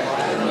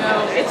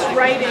 No, it's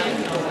right in.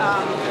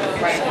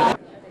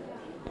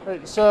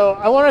 Right, so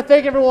I want to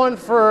thank everyone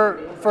for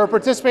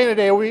participating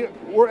today.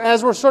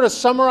 As we're sort of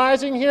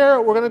summarizing here,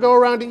 we're going to go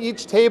around to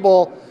each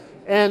table,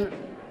 and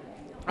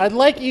I'd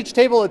like each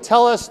table to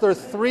tell us their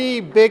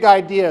three big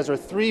ideas or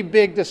three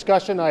big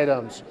discussion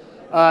items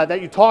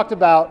that you talked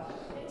about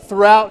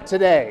throughout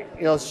today.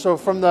 So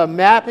from the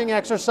mapping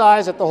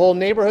exercise at the whole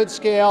neighborhood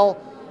scale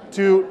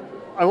to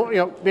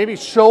maybe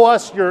show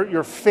us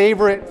your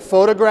favorite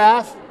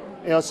photograph,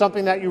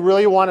 something that you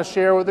really want to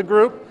share with the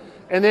group,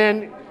 and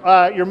then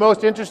your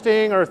most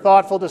interesting or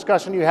thoughtful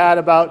discussion you had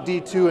about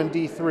D2 and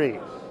D3.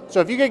 So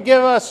if you could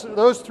give us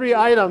those three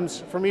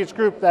items from each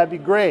group, that'd be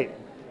great.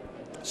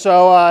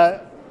 So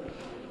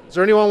does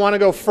there anyone want to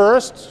go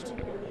first?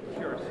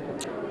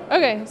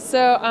 Okay, so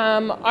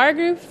our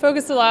group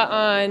focused a lot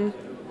on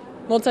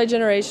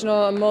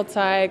multi-generational and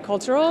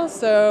multicultural.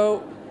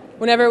 So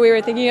whenever we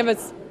were thinking of a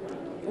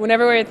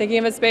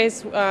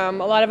space, a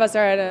lot of us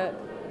are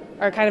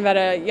kind of at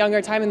a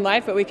younger time in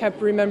life, but we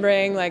kept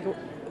remembering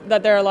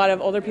that there are a lot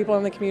of older people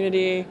in the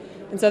community,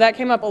 And so that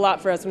came up a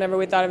lot for us whenever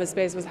we thought of a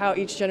space, was how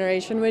each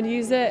generation would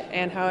use it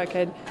and how it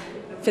could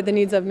fit the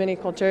needs of many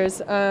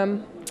cultures.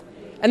 And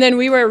then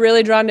we were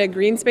really drawn to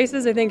green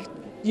spaces. I think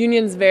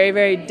Union's very,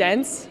 very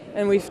dense,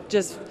 and we've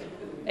just,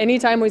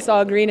 anytime we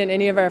saw green in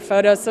any of our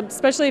photos,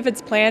 especially if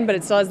it's planned but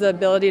it still has the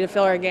ability to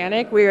feel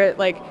organic, we were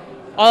like,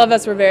 all of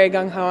us were very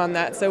gung-ho on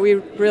that. So we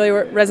really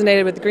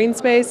resonated with the green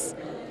space.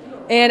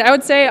 And I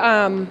would say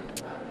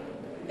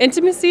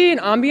intimacy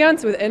and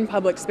ambiance within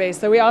public space.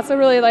 So we also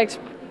really liked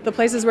the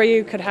places where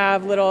you could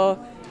have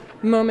little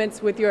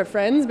moments with your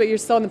friends, but you're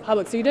still in the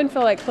public. So you didn't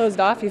feel like closed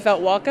off, you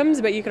felt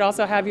welcomed, but you could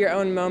also have your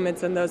own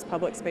moments in those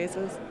public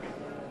spaces.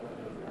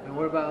 And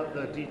what about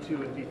the D2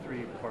 and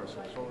D3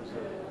 parcels? What was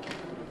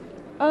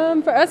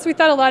the... For us, we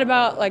thought a lot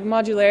about like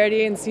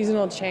modularity and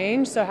seasonal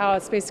change, so how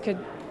a space could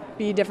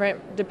be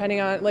different depending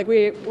on, like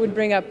we would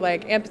bring up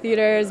like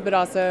amphitheaters, but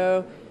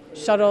also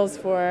shuttles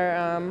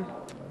for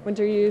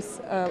winter use.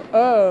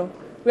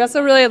 We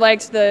also really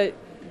liked the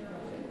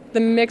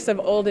mix of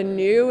old and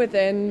new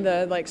within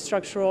the like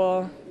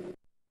structural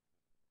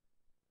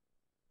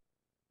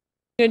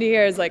community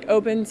here is like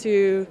open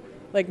to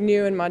like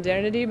new and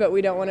modernity, but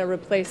we don't want to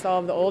replace all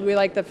of the old. We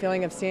like the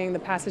feeling of seeing the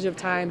passage of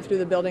time through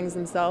the buildings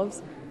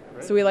themselves.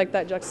 So we like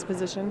that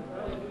juxtaposition.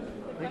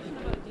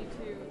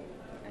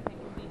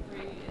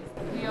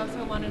 We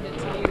also wanted it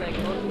to be like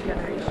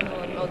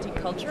multi-generational and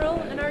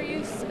multicultural in our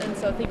use, and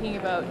so thinking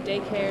about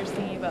daycares,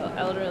 thinking about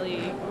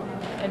elderly,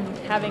 and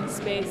having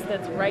space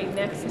that's right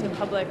next to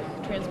public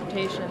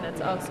transportation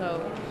that's also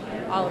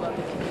all about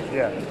the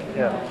community.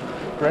 Yeah,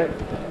 great.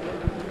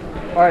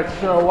 All right,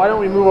 so why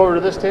don't we move over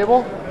to this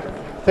table?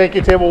 Thank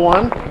you, table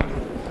 1.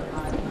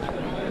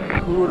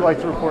 Who would like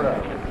to report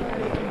out?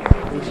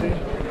 Lucy?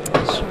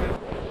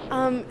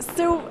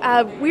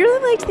 We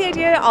really liked the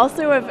idea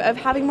also of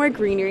having more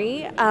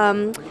greenery,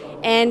 and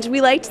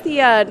we liked we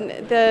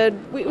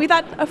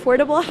thought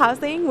affordable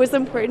housing was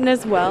important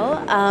as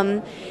well.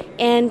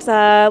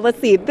 Let's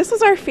see, this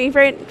was our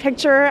favorite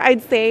picture,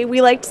 I'd say.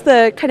 We liked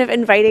the kind of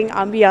inviting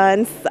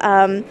ambiance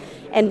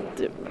and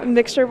a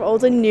mixture of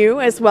old and new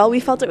as well.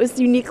 We felt it was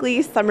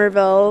uniquely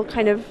Somerville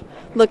kind of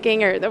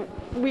looking, or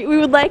we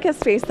would like a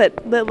space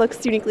that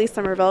looks uniquely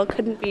Somerville,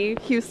 couldn't be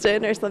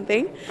Houston or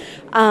something.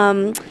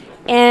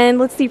 And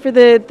let's see, for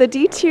the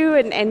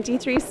D2 and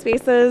D3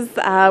 spaces,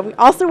 we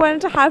also wanted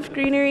to have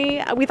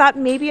greenery. We thought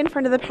maybe in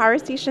front of the power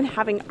station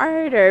having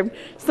art or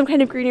some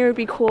kind of greenery would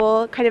be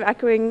cool, kind of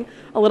echoing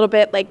a little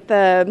bit like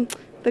the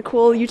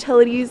cool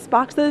utilities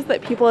boxes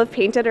that people have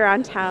painted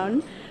around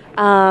town.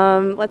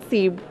 Let's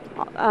see.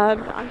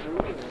 I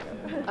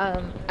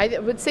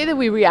would say that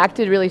we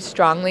reacted really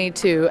strongly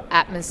to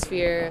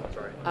atmosphere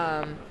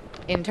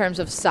in terms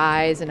of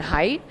size and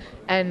height.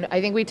 And I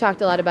think we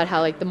talked a lot about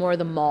how like the more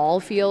the mall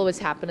feel was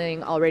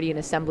happening already in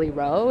Assembly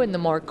Row, and the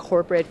more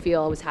corporate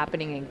feel was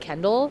happening in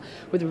Kendall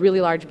with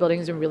really large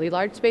buildings and really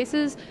large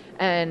spaces.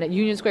 And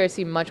Union Square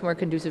seemed much more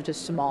conducive to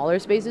smaller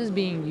spaces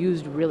being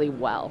used really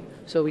well.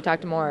 So we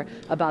talked more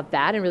about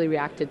that and really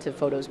reacted to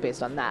photos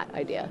based on that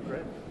idea.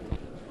 Great.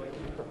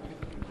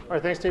 All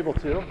right, thanks, table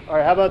 2. All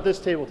right, how about this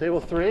table, table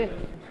 3?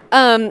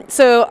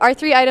 So our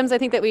 3 items I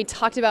think that we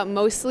talked about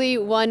mostly,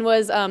 one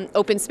was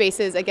open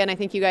spaces. Again, I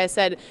think you guys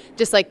said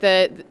just like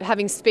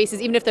having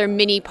spaces, even if they're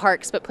mini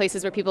parks, but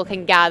places where people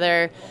can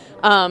gather.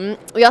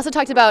 We also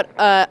talked about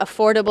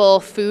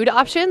affordable food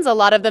options. A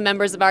lot of the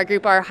members of our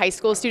group are high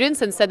school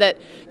students and said that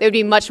they would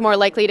be much more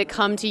likely to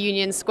come to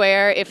Union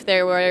Square if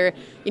there were,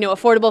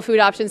 affordable food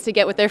options to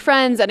get with their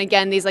friends. And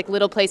again, these like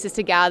little places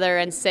to gather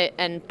and sit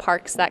and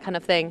parks, that kind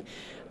of thing.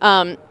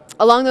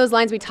 Along those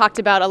lines, we talked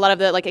about a lot of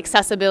the like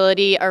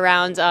accessibility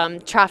around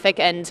traffic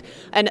and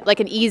like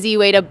an easy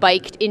way to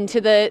bike into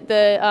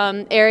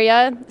the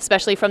area,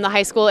 especially from the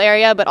high school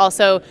area, but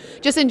also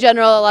just in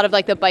general, a lot of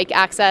like the bike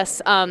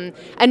access.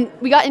 And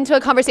we got into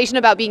a conversation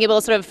about being able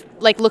to sort of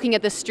like looking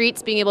at the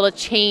streets, being able to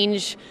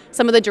change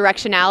some of the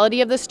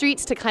directionality of the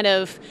streets to kind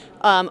of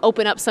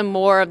open up some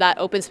more of that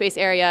open space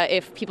area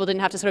if people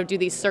didn't have to sort of do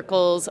these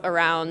circles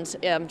around,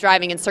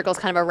 driving in circles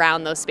kind of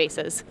around those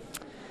spaces.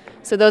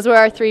 So those were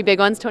our 3 big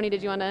ones. Tony,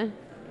 did you want to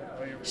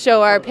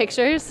show our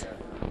pictures?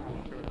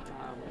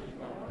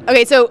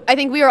 Okay, so I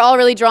think we were all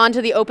really drawn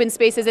to the open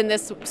spaces in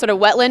this sort of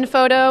wetland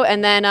photo,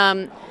 and then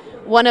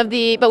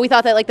but we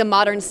thought that like the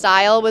modern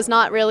style was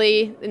not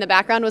really, in the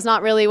background was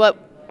not really what,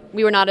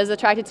 we were not as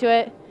attracted to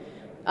it.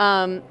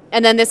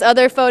 And then this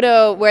other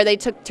photo where they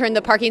turned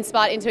the parking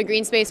spot into a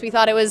green space, we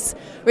thought it was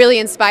really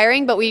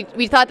inspiring, but we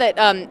thought that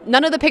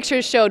none of the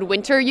pictures showed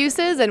winter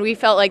uses, and we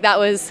felt like that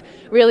was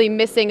really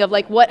missing of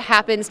like what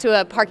happens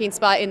to a parking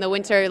spot in the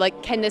winter.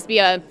 Like, can this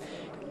be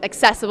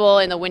accessible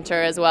in the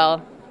winter as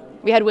well?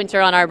 We had winter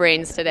on our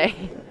brains today.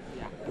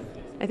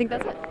 I think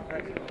that's it.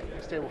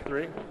 It's table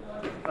 3.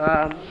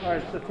 All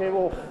right, so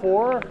table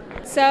 4.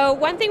 So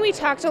one thing we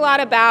talked a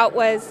lot about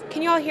was,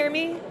 can you all hear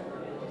me?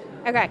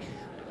 Okay.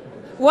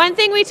 One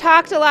thing we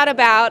talked a lot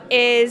about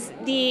is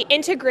the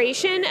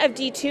integration of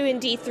D2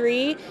 and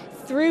D3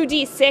 through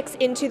D6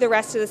 into the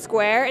rest of the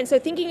square. And so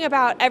thinking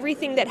about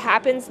everything that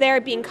happens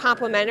there being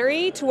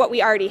complementary to what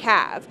we already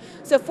have.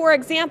 So for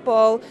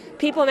example,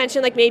 people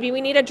mentioned like maybe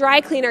we need a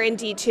dry cleaner in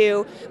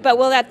D2, but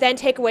will that then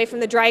take away from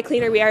the dry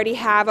cleaner we already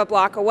have a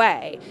block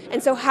away?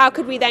 And so how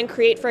could we then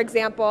create, for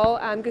example,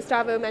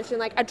 Gustavo mentioned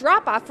like a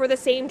drop-off for the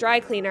same dry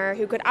cleaner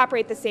who could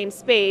operate the same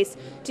space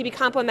to be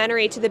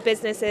complementary to the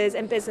businesses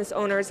and business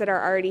owners that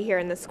are already here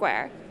in the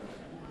square.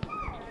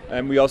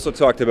 And we also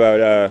talked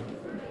about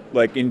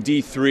like in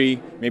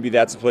D3, maybe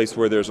that's a place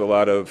where there's a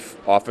lot of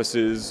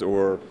offices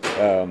or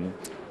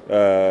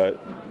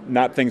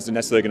not things that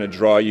necessarily going to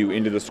draw you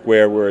into the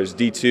square, whereas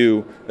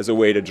D2 is a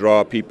way to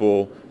draw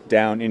people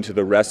down into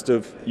the rest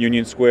of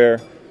Union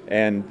Square.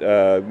 And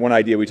one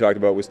idea we talked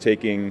about was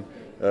taking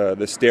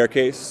the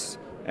staircase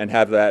and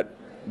have that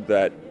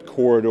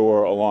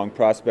corridor along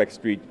Prospect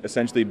Street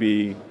essentially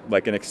be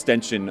like an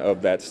extension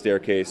of that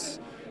staircase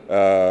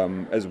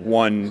as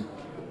one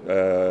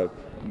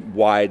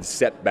wide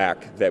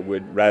setback that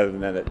would, rather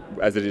than that,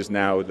 as it is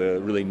now, the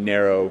really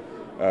narrow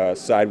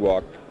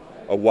sidewalk,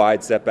 a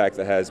wide setback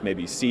that has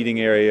maybe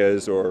seating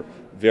areas or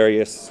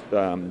various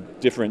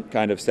different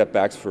kind of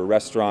setbacks for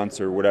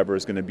restaurants or whatever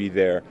is going to be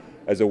there,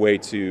 as a way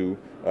to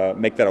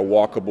make that a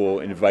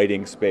walkable,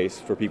 inviting space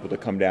for people to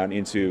come down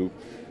into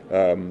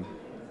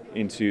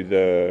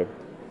the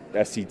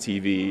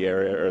SCTV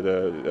area or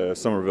the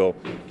Somerville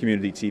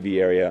Community TV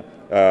area.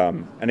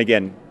 And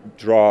again,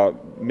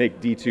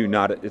 make D2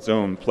 not its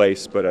own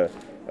place, but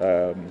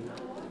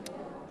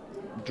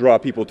draw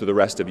people to the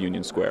rest of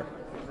Union Square.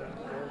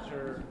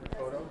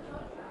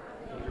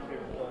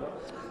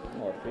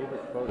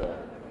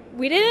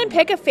 We didn't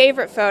pick a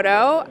favorite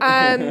photo,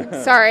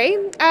 sorry,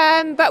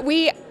 but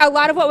a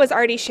lot of what was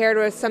already shared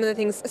was some of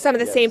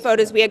the same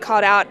photos we had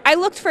called out. I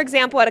looked, for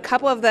example, at a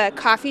couple of the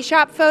coffee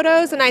shop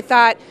photos, and I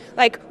thought,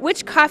 like,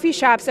 which coffee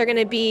shops are going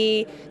to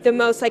be the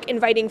most like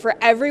inviting for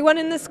everyone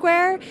in the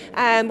square,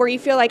 where you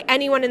feel like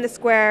anyone in the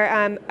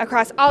square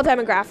across all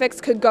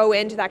demographics could go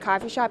into that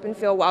coffee shop and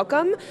feel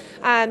welcome.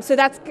 So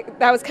that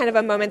was kind of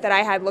a moment that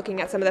I had looking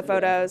at some of the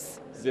photos.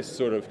 This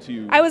sort of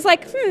too. I was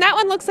like, that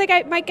one looks like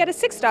I might get a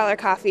 $6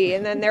 coffee.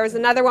 And then there was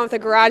another one with a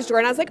garage door,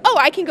 and I was like, oh,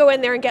 I can go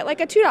in there and get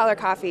like a $2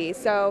 coffee.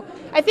 So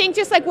I think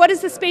just like, what does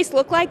the space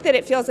look like that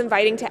it feels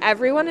inviting to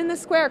everyone in the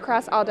square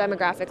across all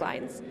demographic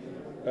lines?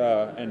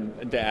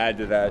 And to add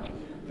to that,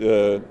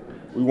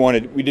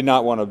 we did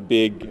not want a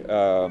big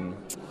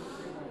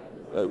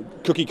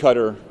cookie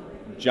cutter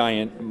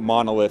giant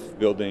monolith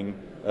building.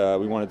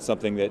 We wanted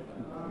something that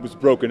was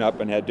broken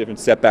up and had different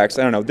setbacks.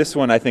 I don't know. This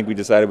one I think we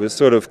decided was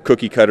sort of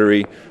cookie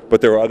cuttery,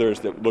 but there were others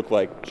that looked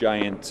like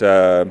giant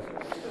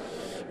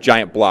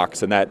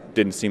blocks, and that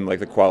didn't seem like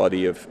the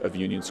quality of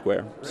Union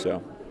Square.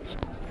 So.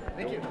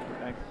 Thank you.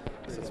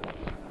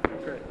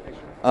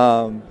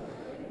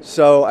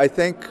 So I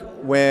think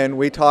when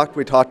we talked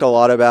a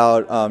lot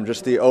about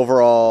just the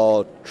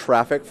overall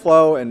traffic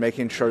flow and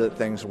making sure that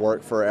things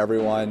work for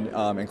everyone,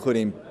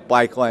 including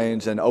bike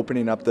lanes and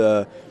opening up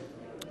the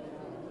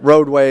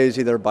roadways,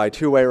 either by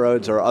two-way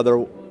roads or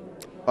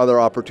other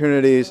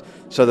opportunities,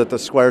 so that the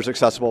square is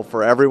accessible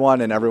for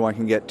everyone and everyone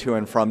can get to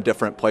and from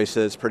different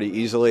places pretty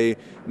easily,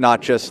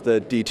 not just the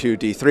D2,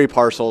 D3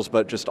 parcels,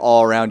 but just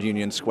all around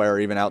Union Square,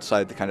 even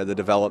outside the kind of the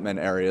development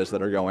areas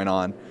that are going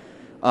on.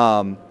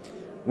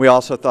 We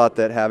also thought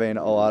that having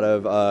a lot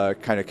of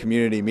kind of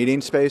community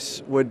meeting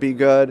space would be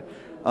good,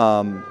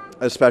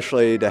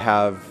 especially to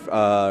have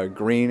a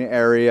green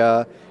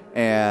area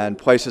and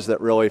places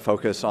that really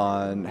focus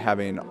on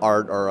having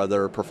art or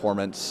other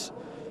performance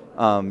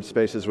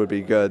spaces would be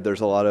good.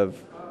 There's a lot of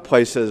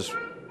places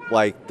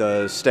like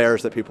the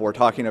stairs that people were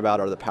talking about,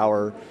 or the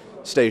power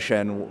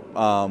station,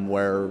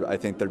 where I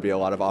think there'd be a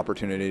lot of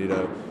opportunity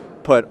to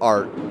put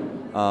art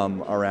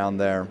around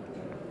there.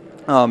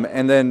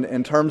 And then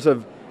in terms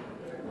of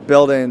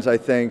buildings, I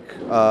think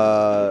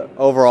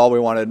overall we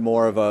wanted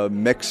more of a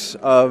mix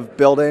of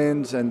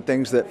buildings and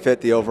things that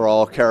fit the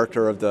overall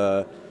character of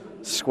the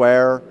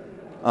square.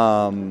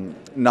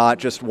 Not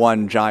just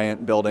one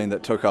giant building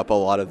that took up a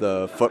lot of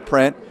the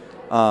footprint,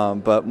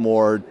 but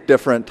more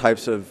different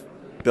types of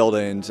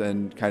buildings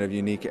and kind of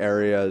unique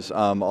areas,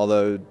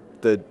 although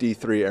the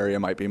D3 area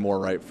might be more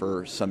right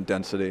for some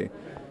density.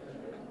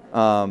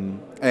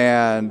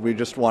 And we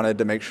just wanted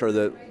to make sure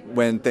that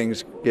when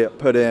things get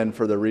put in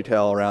for the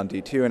retail around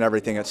D2 and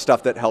everything, it's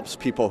stuff that helps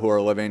people who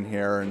are living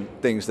here and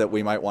things that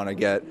we might want to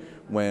get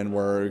when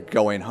we're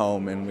going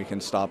home and we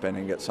can stop in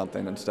and get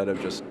something instead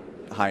of just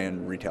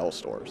high-end retail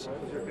stores.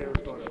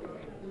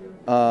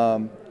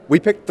 We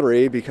picked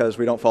 3 because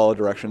we don't follow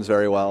directions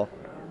very well.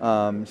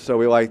 So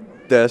we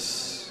like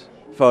this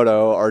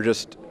photo, are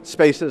just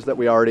spaces that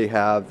we already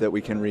have that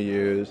we can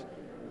reuse,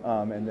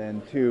 and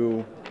then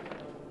 2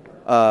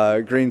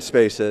 green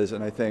spaces.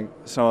 And I think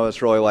some of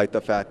us really like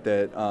the fact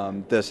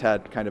that this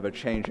had kind of a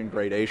change in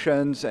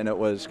gradations, and it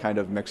was kind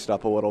of mixed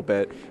up a little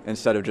bit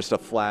instead of just a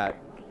flat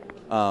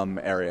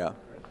area.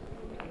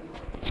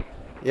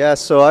 Yeah,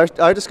 so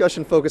our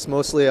discussion focused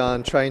mostly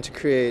on trying to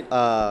create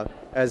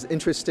as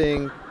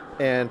interesting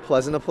and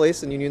pleasant a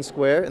place in Union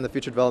Square in the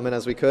future development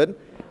as we could.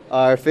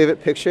 Our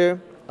favorite picture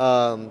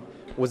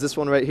was this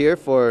one right here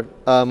for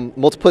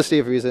multiplicity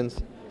of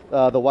reasons.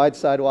 The wide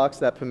sidewalks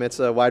that permits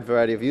a wide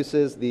variety of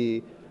uses,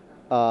 the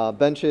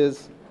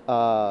benches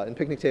and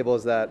picnic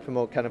tables that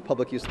promote kind of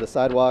public use of the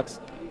sidewalks,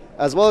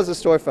 as well as the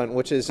storefront,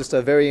 which is just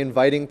a very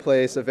inviting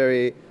place, a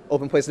very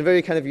open place, and a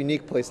very kind of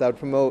unique place that would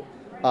promote,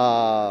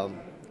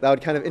 that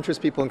would kind of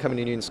interest people in coming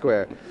to Union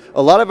Square.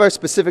 A lot of our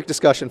specific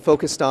discussion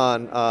focused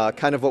on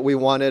kind of what we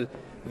wanted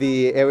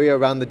the area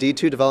around the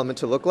D2 development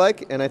to look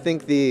like, and I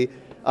think we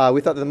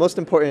thought that the most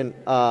important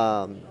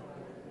kind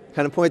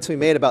of points we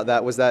made about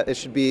that was that it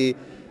should be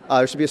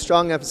there should be a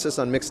strong emphasis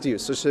on mixed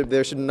use. So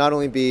there should not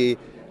only be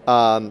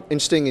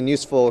interesting and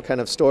useful kind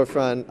of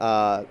storefront,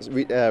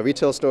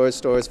 retail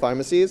stores,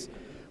 pharmacies,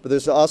 but there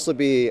should also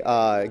be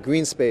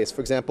green space.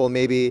 For example,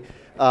 maybe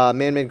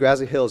man-made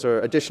grassy hills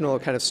or additional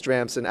kind of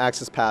stramps and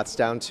access paths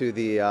down to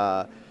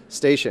the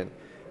station,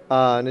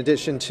 in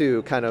addition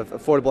to kind of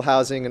affordable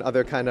housing and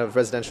other kind of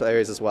residential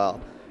areas as well.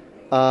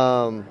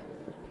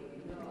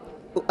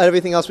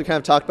 Everything else we kind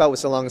of talked about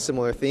was along a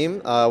similar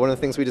theme. One of the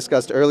things we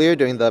discussed earlier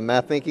during the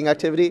math making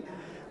activity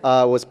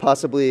was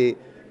possibly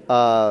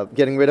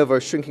getting rid of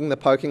or shrinking the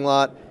parking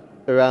lot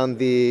around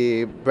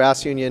the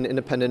Brass Union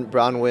Independent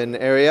Brownwyn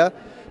area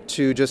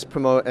to just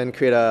promote and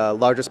create a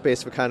larger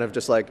space for kind of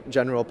just like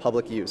general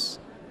public use.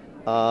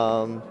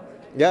 Yeah,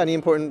 any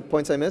important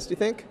points I missed, do you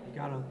think? You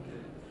got them.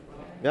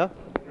 Yeah?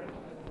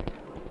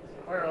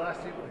 All right, our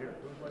last table here.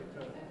 Who'd like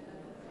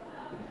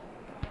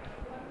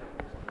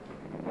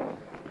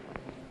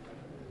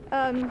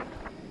to...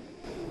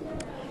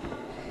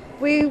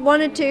 We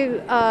wanted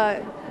to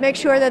make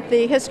sure that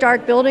the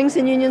historic buildings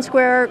in Union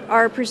Square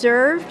are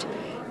preserved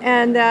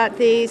and that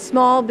the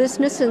small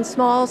business and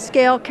small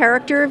scale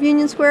character of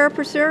Union Square are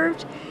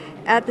preserved.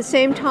 At the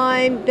same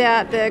time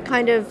that the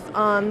kind of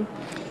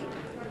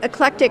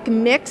eclectic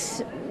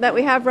mix that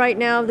we have right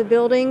now of the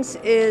buildings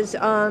is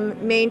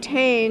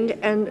maintained,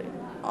 and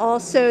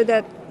also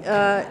that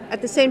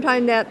at the same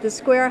time that the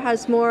square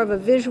has more of a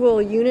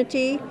visual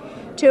unity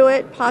to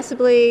it,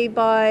 possibly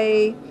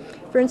by,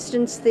 for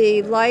instance,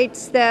 the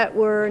lights that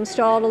were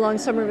installed along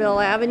Somerville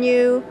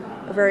Avenue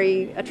are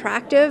very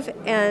attractive,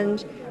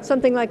 and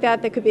something like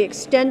that that could be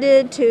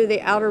extended to the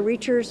outer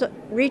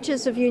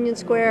reaches of Union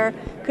Square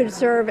could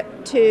serve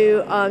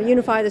to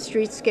unify the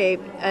streetscape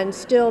and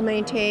still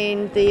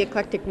maintain the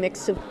eclectic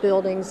mix of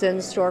buildings and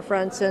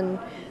storefronts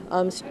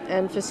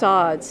and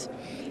facades.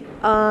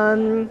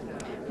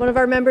 One of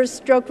our members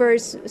spoke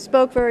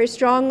very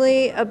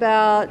strongly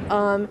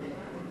about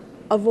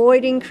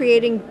avoiding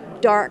creating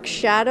dark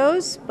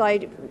shadows by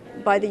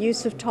the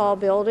use of tall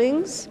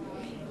buildings.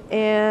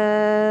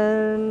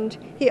 And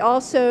he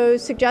also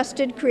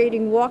suggested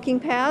creating walking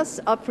paths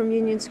up from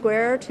Union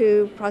Square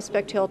to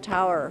Prospect Hill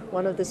Tower,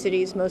 one of the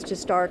city's most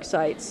historic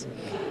sites.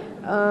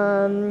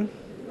 Let's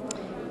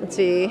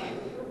see.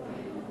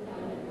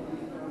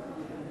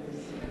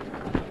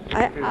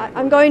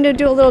 I'm going to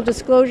do a little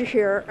disclosure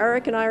here.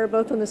 Eric and I are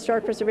both on the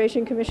Historic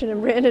Preservation Commission, and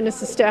Brandon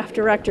is the staff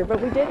director, but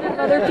we did have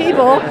other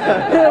people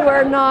who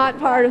were not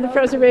part of the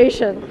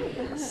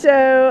preservation.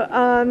 So,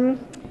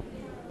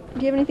 do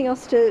you have anything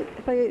else to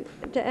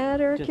add,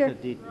 Eric? Just here?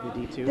 the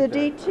D2. The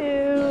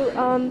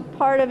D2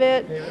 part of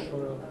it.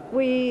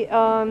 We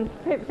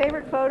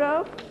favorite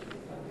photo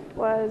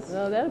was,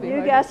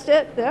 you guessed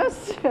it,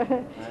 this.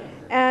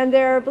 And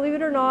there, believe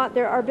it or not,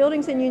 there are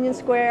buildings in Union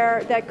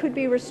Square that could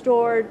be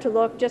restored to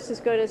look just as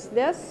good as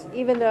this,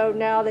 even though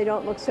now they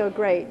don't look so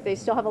great. They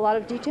still have a lot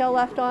of detail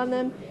left on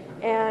them,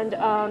 and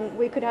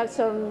we could have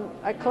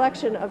a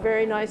collection of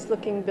very nice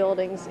looking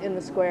buildings in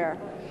the square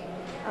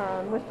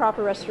with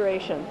proper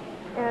restoration.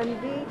 And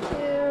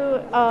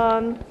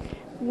D2,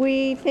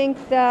 we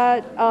think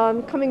that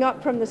coming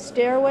up from the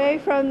stairway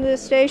from the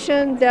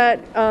station, that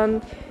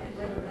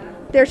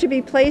there should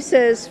be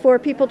places for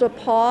people to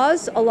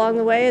pause along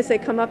the way as they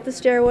come up the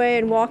stairway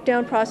and walk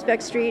down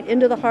Prospect Street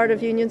into the heart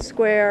of Union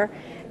Square,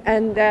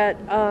 and that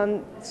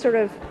sort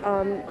of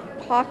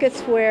pockets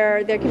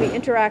where there can be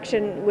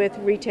interaction with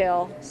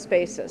retail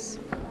spaces.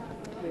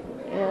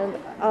 And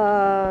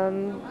I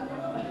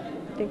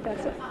think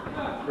that's it.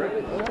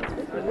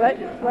 What?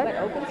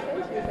 Open space?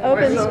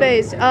 Open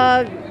space.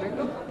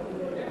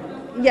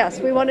 Yes,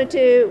 we wanted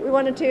to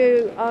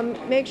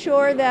make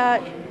sure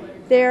that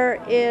there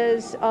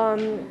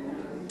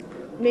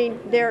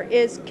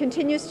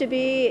continues to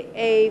be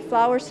a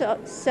flower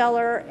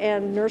cellar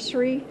and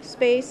nursery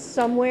space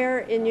somewhere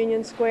in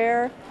Union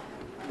Square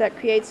that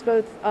creates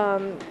both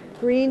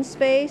green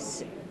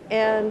space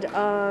and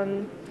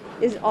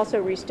is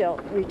also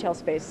retail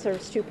space.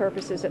 Serves two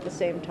purposes at the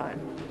same time.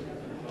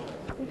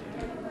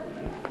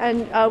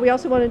 And we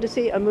also wanted to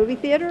see a movie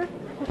theater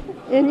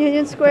in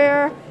Union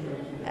Square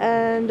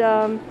and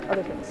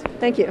other things.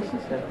 Thank you.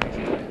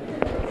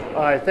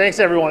 All right, thanks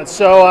everyone.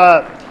 So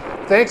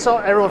thanks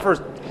everyone for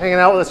hanging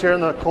out with us here in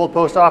the Cold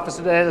Post office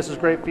today. This is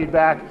great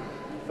feedback.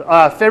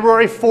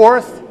 February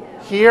 4th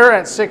here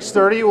at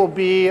 6:30 will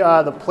be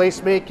the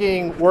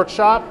placemaking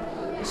workshop.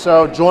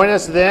 So join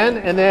us then.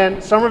 And then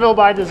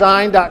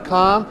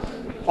somervillebydesign.com.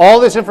 All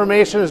this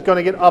information is going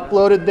to get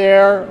uploaded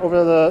there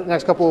over the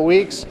next couple of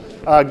weeks.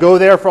 Go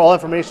there for all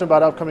information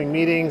about upcoming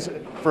meetings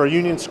for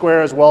Union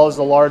Square as well as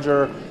the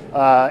larger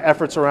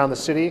efforts around the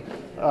city.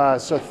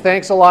 So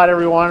thanks a lot,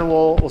 everyone, and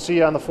we'll see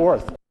you on the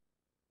 4th.